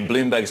drawing, and again,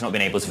 Bloomberg's not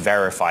been able to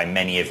verify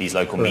many of these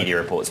local media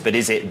reports, but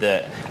is it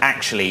that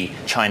actually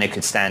China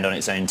could stand on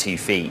its own 2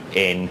 feet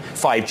in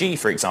 5G,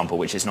 for example,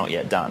 which is not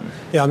yet done?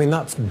 Yeah, I mean,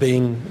 that's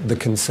been the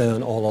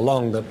concern all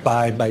along, that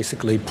by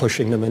basically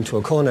pushing them into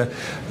a corner,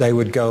 they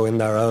would go in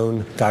their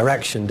own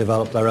direction,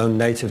 develop their own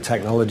native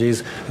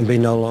technologies, and be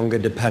no longer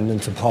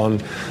dependent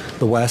upon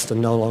the West,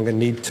 and no longer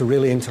need to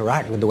really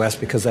interact with the West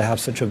because they have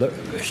such a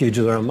huge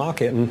of their own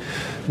market. And,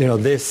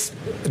 this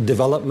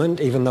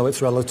development, even though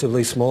it's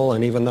relatively small,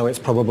 and even though it's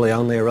probably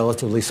only a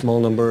relatively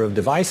small number of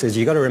devices,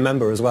 you've got to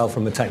remember as well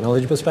from a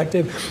technology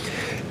perspective,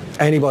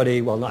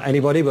 anybody, well, not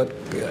anybody, but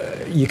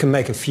you can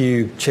make a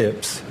few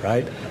chips,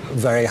 right?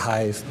 Very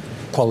high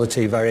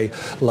quality, very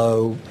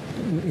low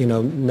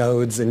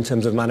nodes in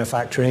terms of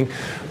manufacturing.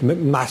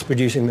 Mass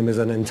producing them is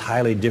an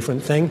entirely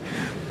different thing,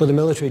 but the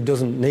military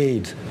doesn't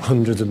need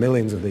hundreds of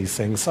millions of these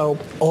things. So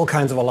all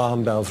kinds of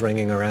alarm bells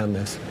ringing around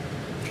this.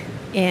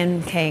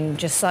 Ian King,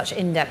 just such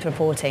in-depth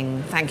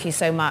reporting. Thank you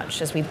so much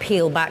as we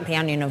peel back the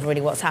onion of really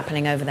what's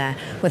happening over there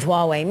with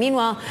Huawei.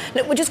 Meanwhile,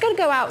 look, we're just going to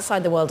go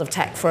outside the world of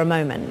tech for a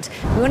moment.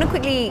 We want to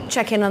quickly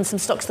check in on some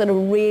stocks that are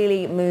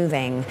really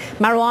moving.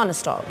 Marijuana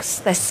stocks,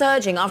 they're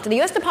surging after the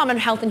US Department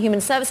of Health and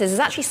Human Services has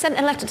actually sent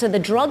a letter to the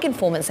Drug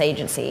Enforcement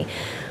Agency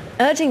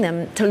urging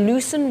them to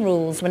loosen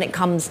rules when it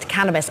comes to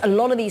cannabis. A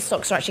lot of these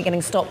stocks are actually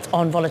getting stopped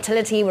on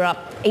volatility. We're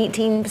up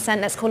 18%,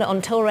 let's call it,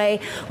 on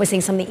Tilray. We're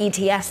seeing some of the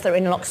ETFs that are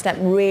in lockstep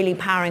really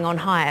powering on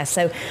higher.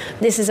 So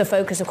this is a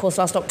focus, of course.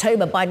 Last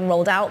October, Biden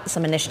rolled out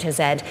some initiatives,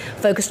 Ed,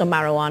 focused on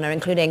marijuana,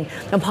 including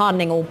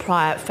pardoning all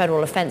prior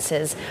federal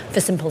offenses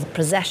for simple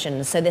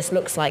possession. So this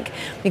looks like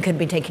we could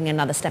be taking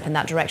another step in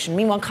that direction.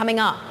 Meanwhile, coming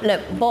up,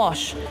 look,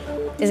 Bosch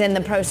is in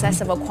the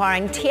process of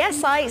acquiring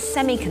TSI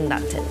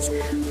Semiconductors.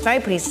 Very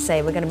pleased to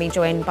say we're going to be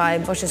joined by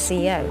Bosch's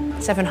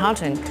CEO, Stefan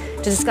Hartung,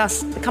 to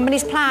discuss the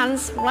company's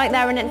plans right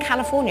there in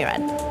California,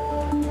 Ed.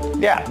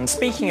 Yeah, and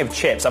speaking of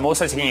chips, I'm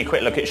also taking a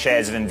quick look at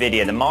shares of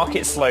Nvidia. The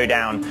market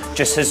slowdown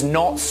just has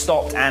not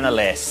stopped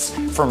analysts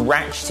from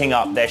ratcheting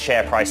up their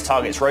share price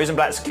targets.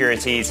 Rosenblatt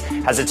Securities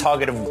has a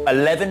target of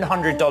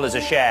 $1,100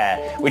 a share,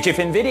 which if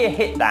Nvidia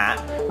hit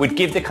that, would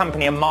give the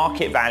company a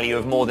market value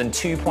of more than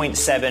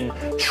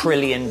 $2.7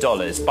 trillion.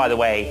 By the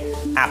way,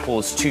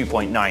 Apple's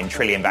 $2.9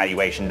 trillion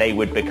valuation, they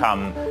would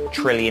become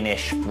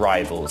trillion-ish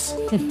rivals.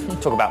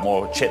 Talk about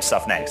more chip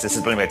stuff next. This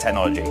is Bloomberg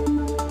Technology.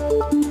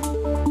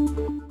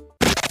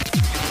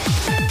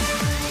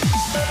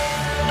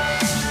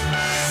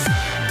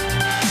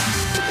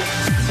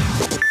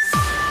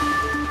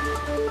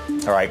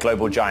 All right,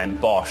 global giant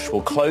Bosch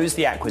will close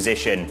the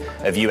acquisition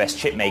of US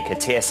chipmaker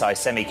TSI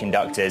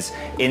Semiconductors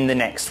in the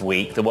next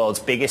week. The world's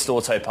biggest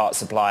auto parts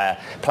supplier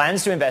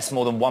plans to invest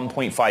more than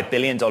 $1.5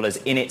 billion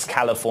in its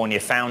California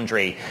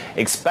foundry,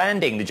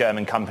 expanding the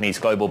German company's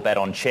global bet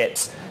on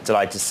chips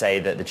delighted to say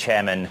that the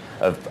chairman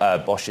of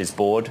Bosch's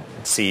board,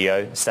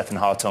 CEO, Stefan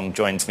Hartung,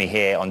 joins me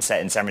here on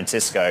set in San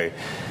Francisco.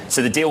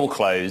 So the deal will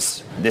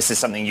close. This is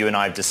something you and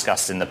I have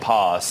discussed in the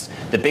past.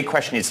 The big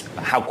question is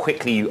how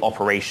quickly you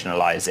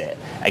operationalize it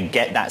and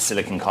get that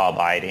silicon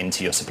carbide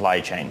into your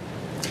supply chain.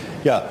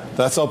 Yeah,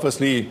 that's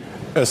obviously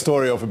a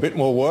story of a bit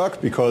more work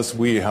because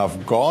we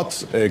have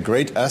got a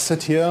great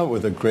asset here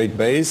with a great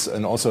base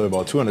and also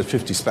about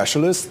 250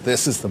 specialists.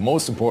 This is the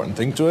most important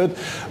thing to it,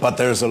 but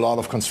there's a lot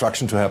of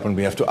construction to happen.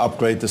 We have to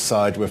upgrade the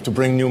site, we have to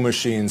bring new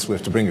machines, we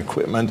have to bring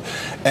equipment,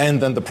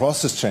 and then the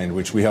process chain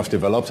which we have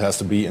developed has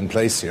to be in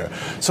place here.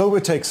 So it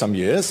will take some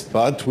years,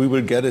 but we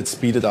will get it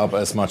speeded up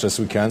as much as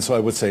we can. So I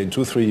would say in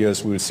 2-3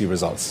 years we will see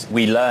results.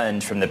 We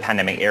learned from the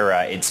pandemic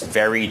era it's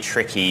very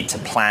tricky to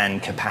plan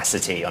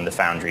capacity on the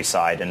foundry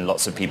side, and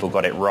lots of people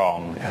got it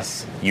wrong.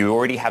 Yes. You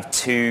already have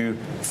 2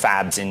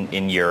 fabs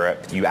in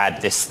Europe. You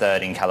add this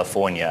third in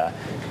California.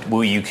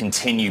 Will you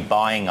continue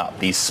buying up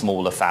these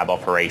smaller fab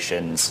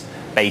operations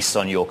based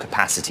on your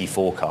capacity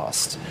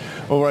forecast?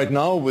 Well, right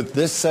now with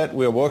this set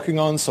we're working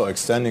on, so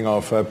extending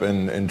our fab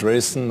in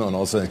Dresden and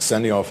also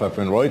extending our fab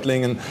in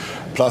Reutlingen,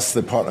 plus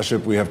the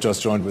partnership we have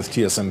just joined with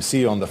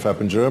TSMC on the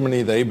fab in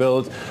Germany they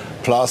built,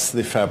 plus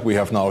the fab we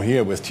have now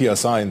here with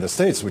TSI in the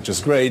States, which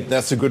is great.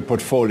 That's a good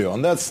portfolio.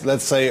 And that's,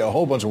 let's say, a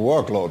whole bunch of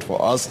workload for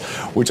us,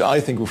 which I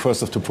think we first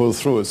have to pull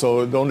through.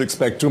 So don't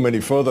expect too many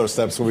further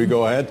steps when we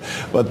go ahead.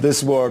 But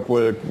this work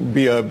will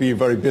be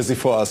very busy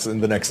for us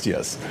in the next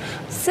years.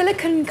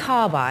 Silicon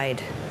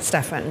carbide,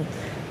 Stefan.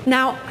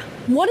 Now,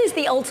 what is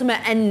the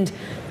ultimate end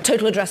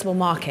total addressable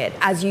market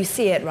as you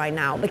see it right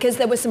now? Because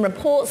there were some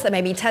reports that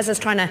maybe Tesla's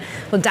trying to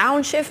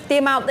downshift the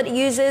amount that it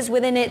uses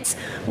within its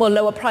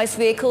lower price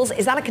vehicles.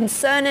 Is that a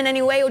concern in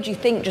any way, or do you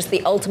think just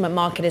the ultimate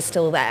market is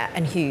still there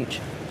and huge?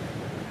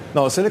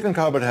 No, silicon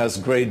carbide has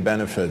great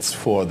benefits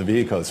for the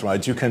vehicles,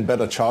 right? You can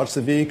better charge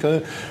the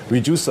vehicle,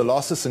 reduce the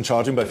losses in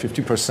charging by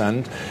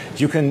 50%.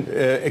 You can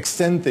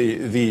extend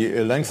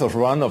the length of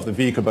run of the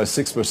vehicle by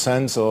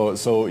 6%,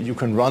 so you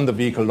can run the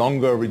vehicle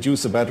longer,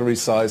 reduce the battery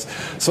size.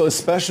 So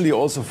especially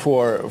also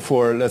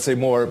for let's say,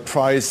 more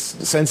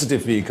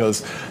price-sensitive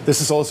vehicles, this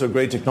is also a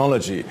great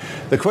technology.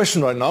 The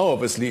question right now,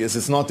 obviously, is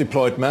it's not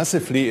deployed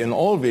massively in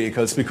all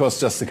vehicles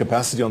because just the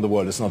capacity on the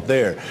world is not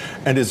there.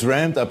 And it's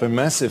ramped up at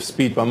massive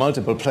speed by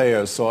multiple players.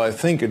 So I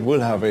think it will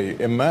have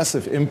a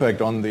massive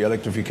impact on the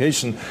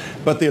electrification,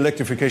 but the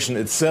electrification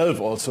itself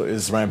also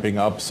is ramping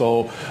up.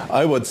 So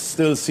I would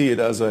still see it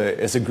as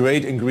a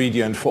great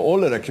ingredient for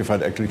all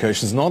electrified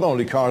applications, not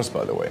only cars,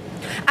 by the way.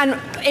 And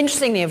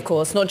interestingly, of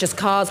course, not just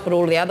cars, but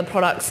all the other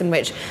products in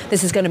which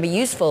this is going to be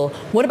useful.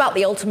 What about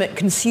the ultimate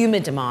consumer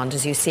demand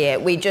as you see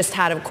it? We just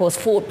had, of course,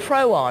 Ford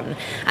Pro on,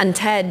 and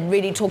Ted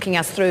really talking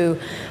us through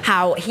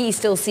how he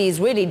still sees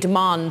really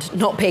demand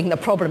not being the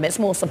problem. It's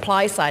more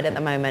supply side at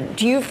the moment.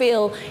 Do you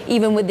feel,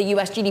 even with the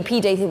US GDP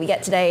data we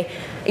get today,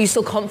 are you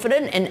still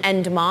confident in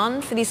end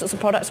demand for these sorts of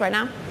products right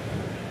now?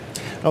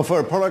 Now,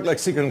 for a product like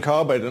silicon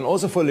carbide and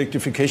also for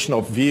electrification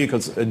of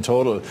vehicles in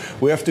total,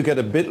 we have to get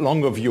a bit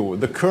longer view.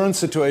 The current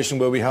situation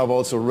where we have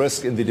also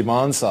risk in the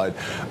demand side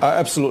are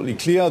absolutely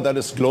clear. That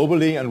is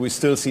globally, and we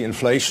still see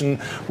inflation,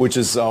 which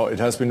is, it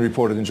has been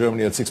reported in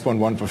Germany at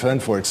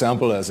 6.1%, for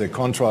example, as a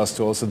contrast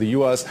to also the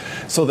US.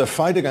 So the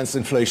fight against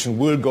inflation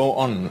will go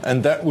on,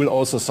 and that will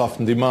also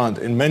soften demand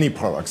in many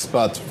products.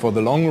 But for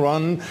the long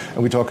run,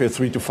 and we talk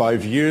 3 to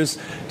 5 years,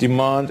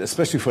 demand,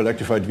 especially for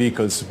electrified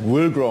vehicles,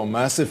 will grow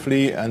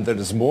massively, and that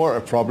is more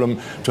a problem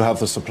to have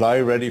the supply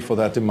ready for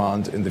that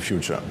demand in the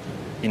future.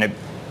 You know,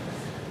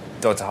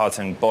 Dr.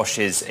 Hartung, Bosch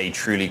is a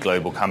truly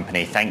global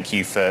company. Thank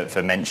you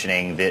for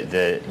mentioning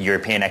the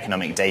European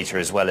economic data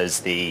as well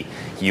as the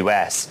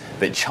US.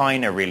 But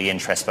China really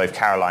interests both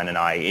Caroline and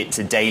I. It's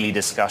a daily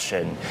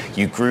discussion.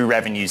 You grew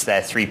revenues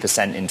there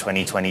 3% in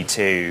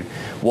 2022.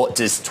 What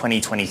does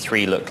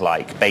 2023 look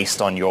like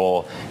based on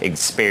your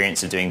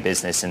experience of doing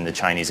business in the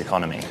Chinese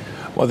economy?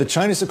 Well, the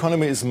Chinese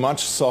economy is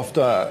much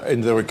softer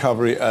in the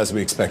recovery as we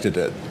expected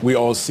it. We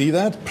all see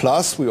that.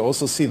 Plus, we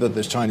also see that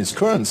the Chinese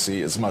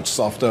currency is much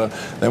softer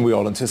than we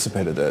all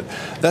anticipated it.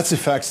 That's a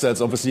fact that's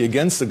obviously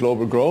against the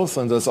global growth,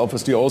 and there's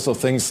obviously also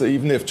things that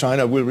even if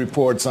China will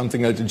report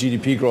something like a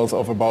GDP growth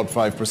of about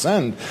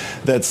 5%,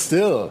 that's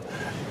still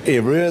a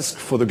risk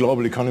for the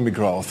global economy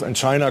growth. And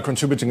China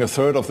contributing a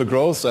third of the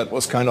growth, that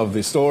was kind of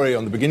the story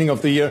on the beginning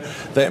of the year.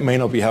 That may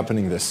not be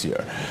happening this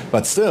year.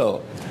 But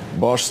still,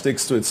 Bosch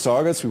sticks to its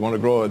targets. We want to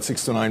grow at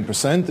 6 to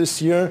 9%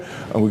 this year,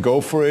 and we go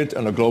for it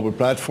on the global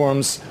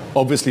platforms,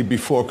 obviously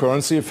before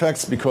currency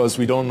effects, because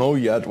we don't know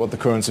yet what the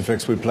currency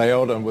effects will play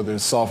out, and with a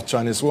soft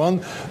Chinese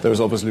yuan, there's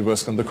obviously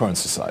risk on the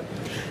currency side.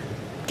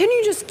 Can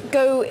you just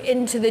go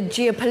into the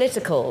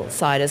geopolitical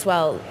side as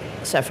well,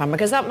 Stefan?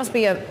 Because that must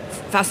be a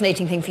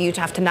fascinating thing for you to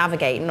have to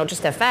navigate, not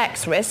just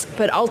FX risk,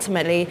 but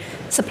ultimately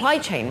supply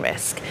chain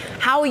risk.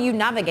 How are you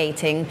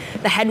navigating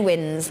the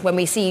headwinds when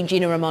we see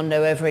Gina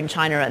Raimondo over in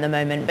China at the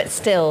moment, but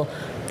still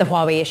the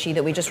Huawei issue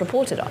that we just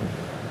reported on?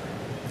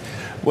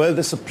 Well,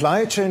 the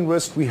supply chain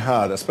risk we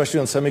had, especially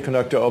on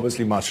semiconductor,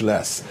 obviously much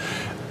less.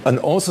 And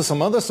also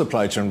some other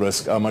supply chain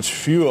risks are much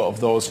fewer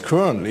of those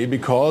currently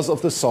because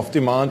of the soft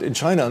demand in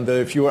China and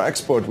the fewer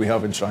export we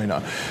have in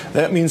China.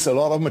 That means a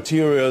lot of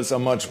materials are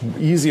much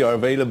easier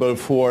available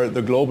for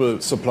the global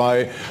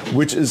supply,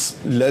 which is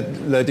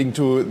leading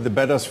to the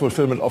better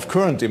fulfillment of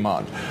current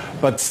demand.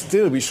 But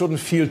still, we shouldn't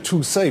feel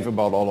too safe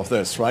about all of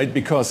this, right?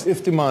 Because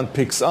if demand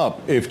picks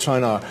up, if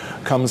China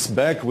comes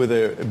back with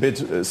a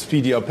bit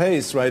speedier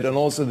pace, right, and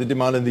also the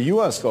demand in the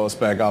US goes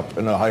back up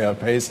in a higher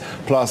pace,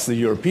 plus the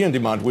European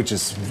demand, which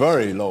is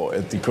very low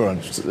at the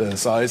current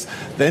size,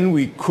 then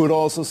we could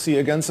also see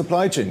again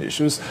supply chain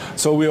issues.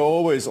 So we are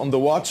always on the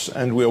watch,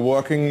 and we are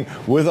working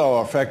with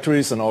our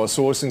factories and our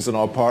sourcings and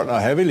our partner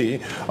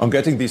heavily on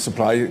getting these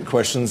supply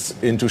questions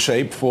into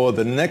shape for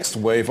the next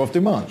wave of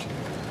demand.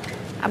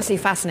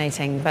 Absolutely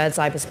fascinating bird's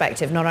eye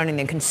perspective, not only on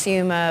the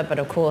consumer, but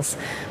of course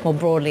more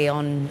broadly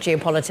on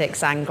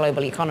geopolitics and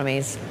global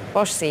economies.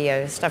 Bosch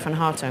CEO Stefan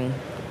Hartung.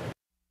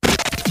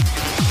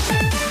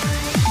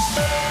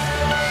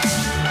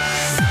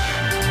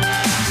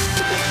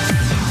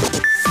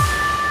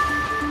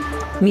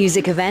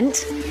 Music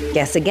event?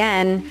 Guess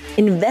again.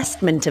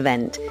 Investment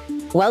event.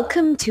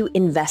 Welcome to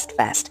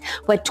InvestFest,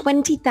 where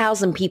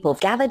 20,000 people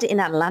gathered in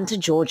Atlanta,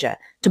 Georgia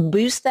to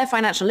boost their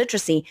financial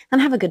literacy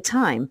and have a good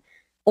time.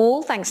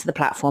 All thanks to the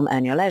platform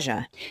Earn Your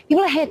Leisure.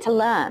 People are here to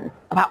learn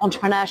about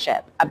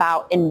entrepreneurship,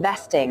 about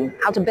investing,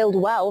 how to build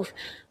wealth,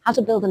 how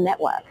to build a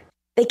network.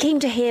 They came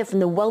to hear from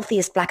the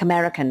wealthiest Black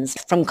Americans,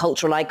 from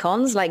cultural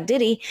icons like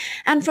Diddy,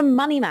 and from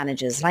money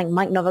managers like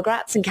Mike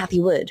Novogratz and Cathie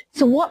Wood.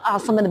 So what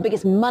are some of the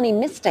biggest money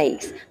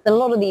mistakes that a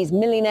lot of these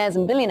millionaires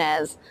and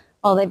billionaires,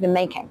 they've been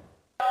making?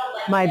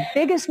 My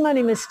biggest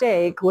money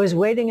mistake was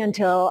waiting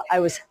until I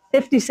was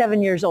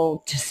 57 years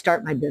old to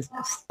start my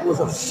business. I was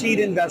a seed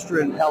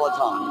investor in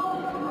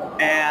Peloton,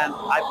 and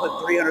I put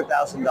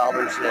 $300,000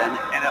 in,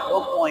 and at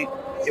one point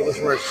it was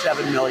worth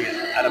 $7 million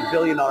at $1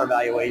 billion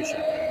valuation.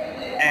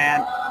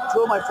 And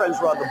two of my friends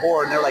were on the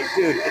board, and they're like,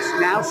 dude, it's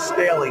now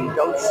scaling,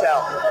 don't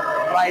sell.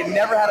 But I had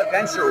never had a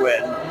venture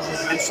win,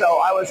 and so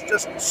I was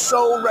just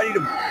so ready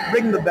to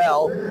ring the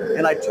bell,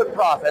 and I took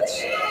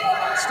profits.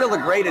 Still a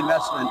great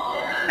investment,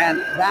 and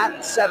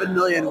that $7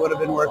 million would have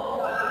been worth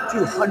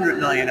 $200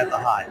 million at the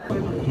high.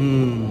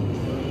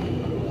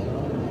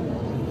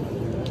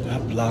 I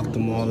blocked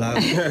them all out.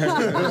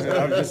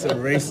 I just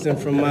erased them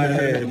from my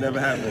head. It never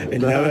happened.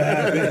 It never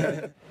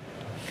happened.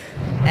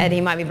 Ed,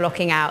 he might be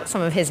blocking out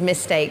some of his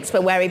mistakes,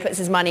 but where he puts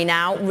his money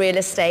now, real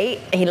estate,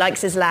 he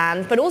likes his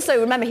land, but also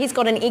remember he's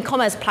got an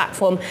e-commerce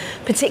platform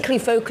particularly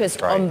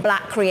focused on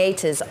Black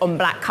creators, on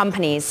Black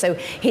companies. So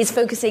he's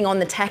focusing on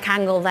the tech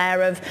angle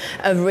there of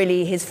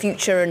really his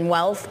future and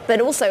wealth, but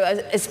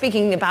also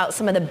speaking about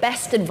some of the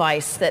best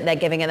advice that they're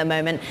giving at the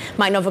moment.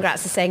 Mike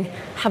Novogratz is saying,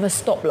 have a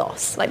stop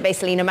loss. Like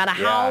basically, no matter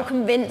how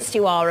convinced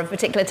you are of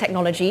particular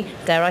technology,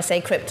 dare I say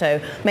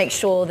crypto, make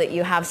sure that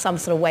you have some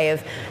sort of way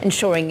of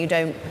ensuring you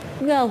don't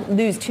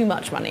lose too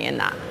much money in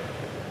that.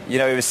 You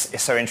know,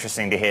 it's so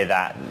interesting to hear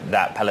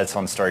that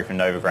Peloton story from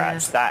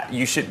Novogratz. That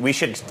we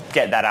should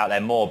get that out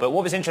there more. But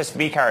what was interesting for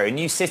me, Caro, a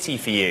new city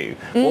for you.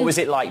 What was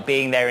it like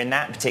being there in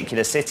that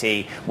particular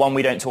city? One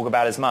we don't talk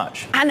about as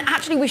much. And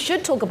actually, we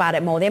should talk about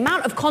it more. The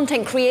amount of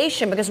content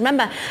creation, because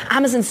remember,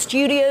 Amazon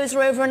Studios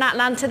are over in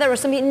Atlanta. There are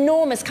some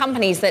enormous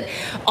companies that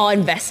are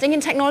investing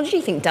in technology.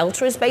 I think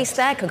Delta is based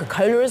there,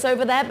 Coca-Cola is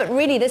over there. But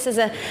really, this is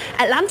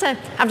Atlanta.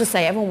 I have to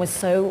say, everyone was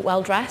so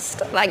well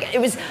dressed. Like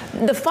it was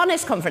the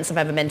funnest conference I've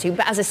ever been to.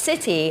 But as a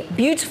city,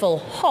 beautiful,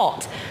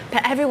 hot,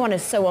 but everyone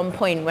is so on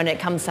point when it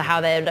comes to how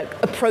they're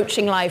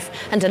approaching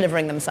life and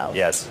delivering themselves.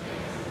 Yes.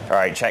 All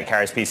right, check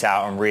Caro's piece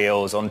out on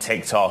Reels, on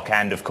TikTok,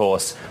 and of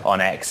course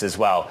on X as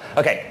well.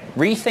 Okay,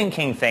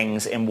 rethinking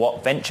things in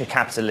what venture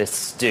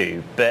capitalists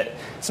do, but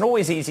it's not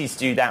always easy to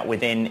do that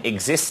within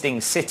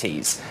existing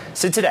cities.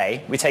 So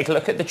today, we take a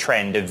look at the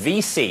trend of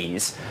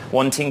VCs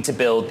wanting to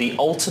build the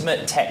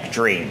ultimate tech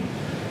dream,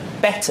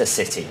 better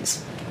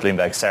cities.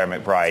 Bloomberg's Sarah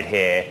McBride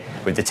here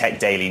with the Tech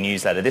Daily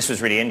newsletter. This was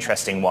a really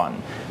interesting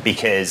one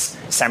because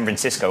San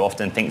Francisco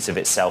often thinks of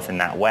itself in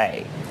that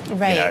way.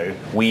 Right. You know,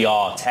 we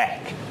are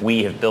tech.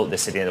 We have built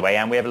this city in the way,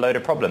 and we have a load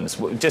of problems.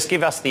 Just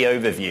give us the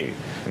overview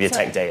of your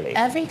Tech Daily.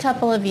 Every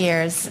couple of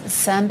years,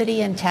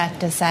 somebody in tech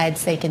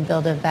decides they can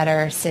build a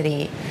better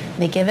city.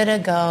 They give it a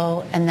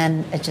go, and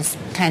then it just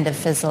kind of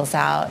fizzles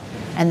out.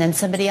 And then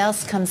somebody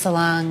else comes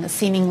along,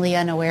 seemingly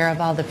unaware of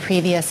all the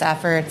previous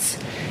efforts,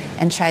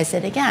 and tries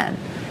it again.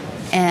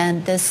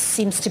 And this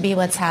seems to be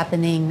what's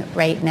happening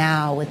right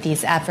now with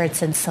these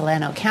efforts in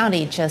Solano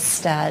County,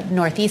 just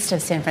northeast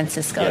of San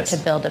Francisco, to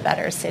build a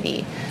better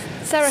city.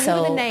 Sarah, who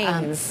are the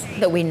names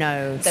that we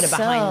know that are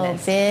behind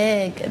this?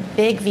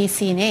 Big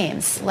VC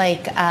names,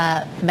 like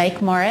Mike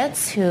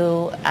Moritz,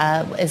 who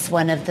is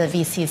one of the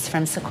VCs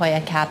from Sequoia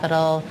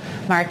Capital,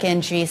 Mark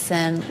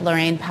Andreessen,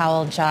 Lorraine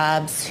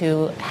Powell-Jobs,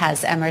 who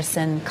has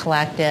Emerson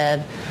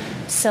Collective.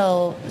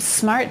 So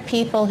smart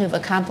people who've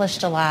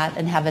accomplished a lot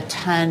and have a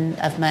ton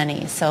of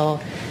money. So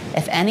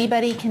if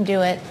anybody can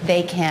do it,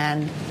 they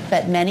can.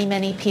 but many,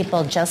 many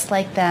people just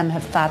like them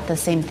have thought the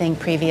same thing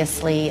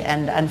previously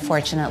and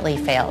unfortunately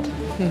failed.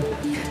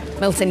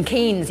 Milton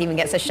Keynes even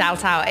gets a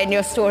shout out in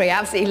your story.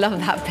 Absolutely love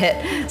that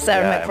bit.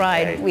 Sarah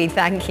McBride, we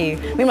thank you.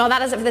 Meanwhile,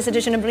 that is it for this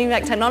edition of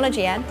Bloomberg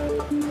Technology, Ed.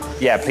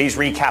 Yeah, please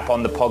recap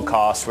on the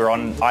podcast. We're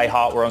on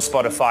iHeart, we're on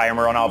Spotify, and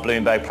we're on our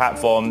Bloomberg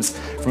platforms.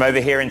 From over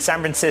here in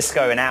San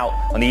Francisco and out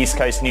on the East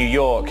Coast, New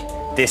York,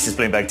 this is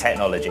Bloomberg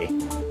Technology.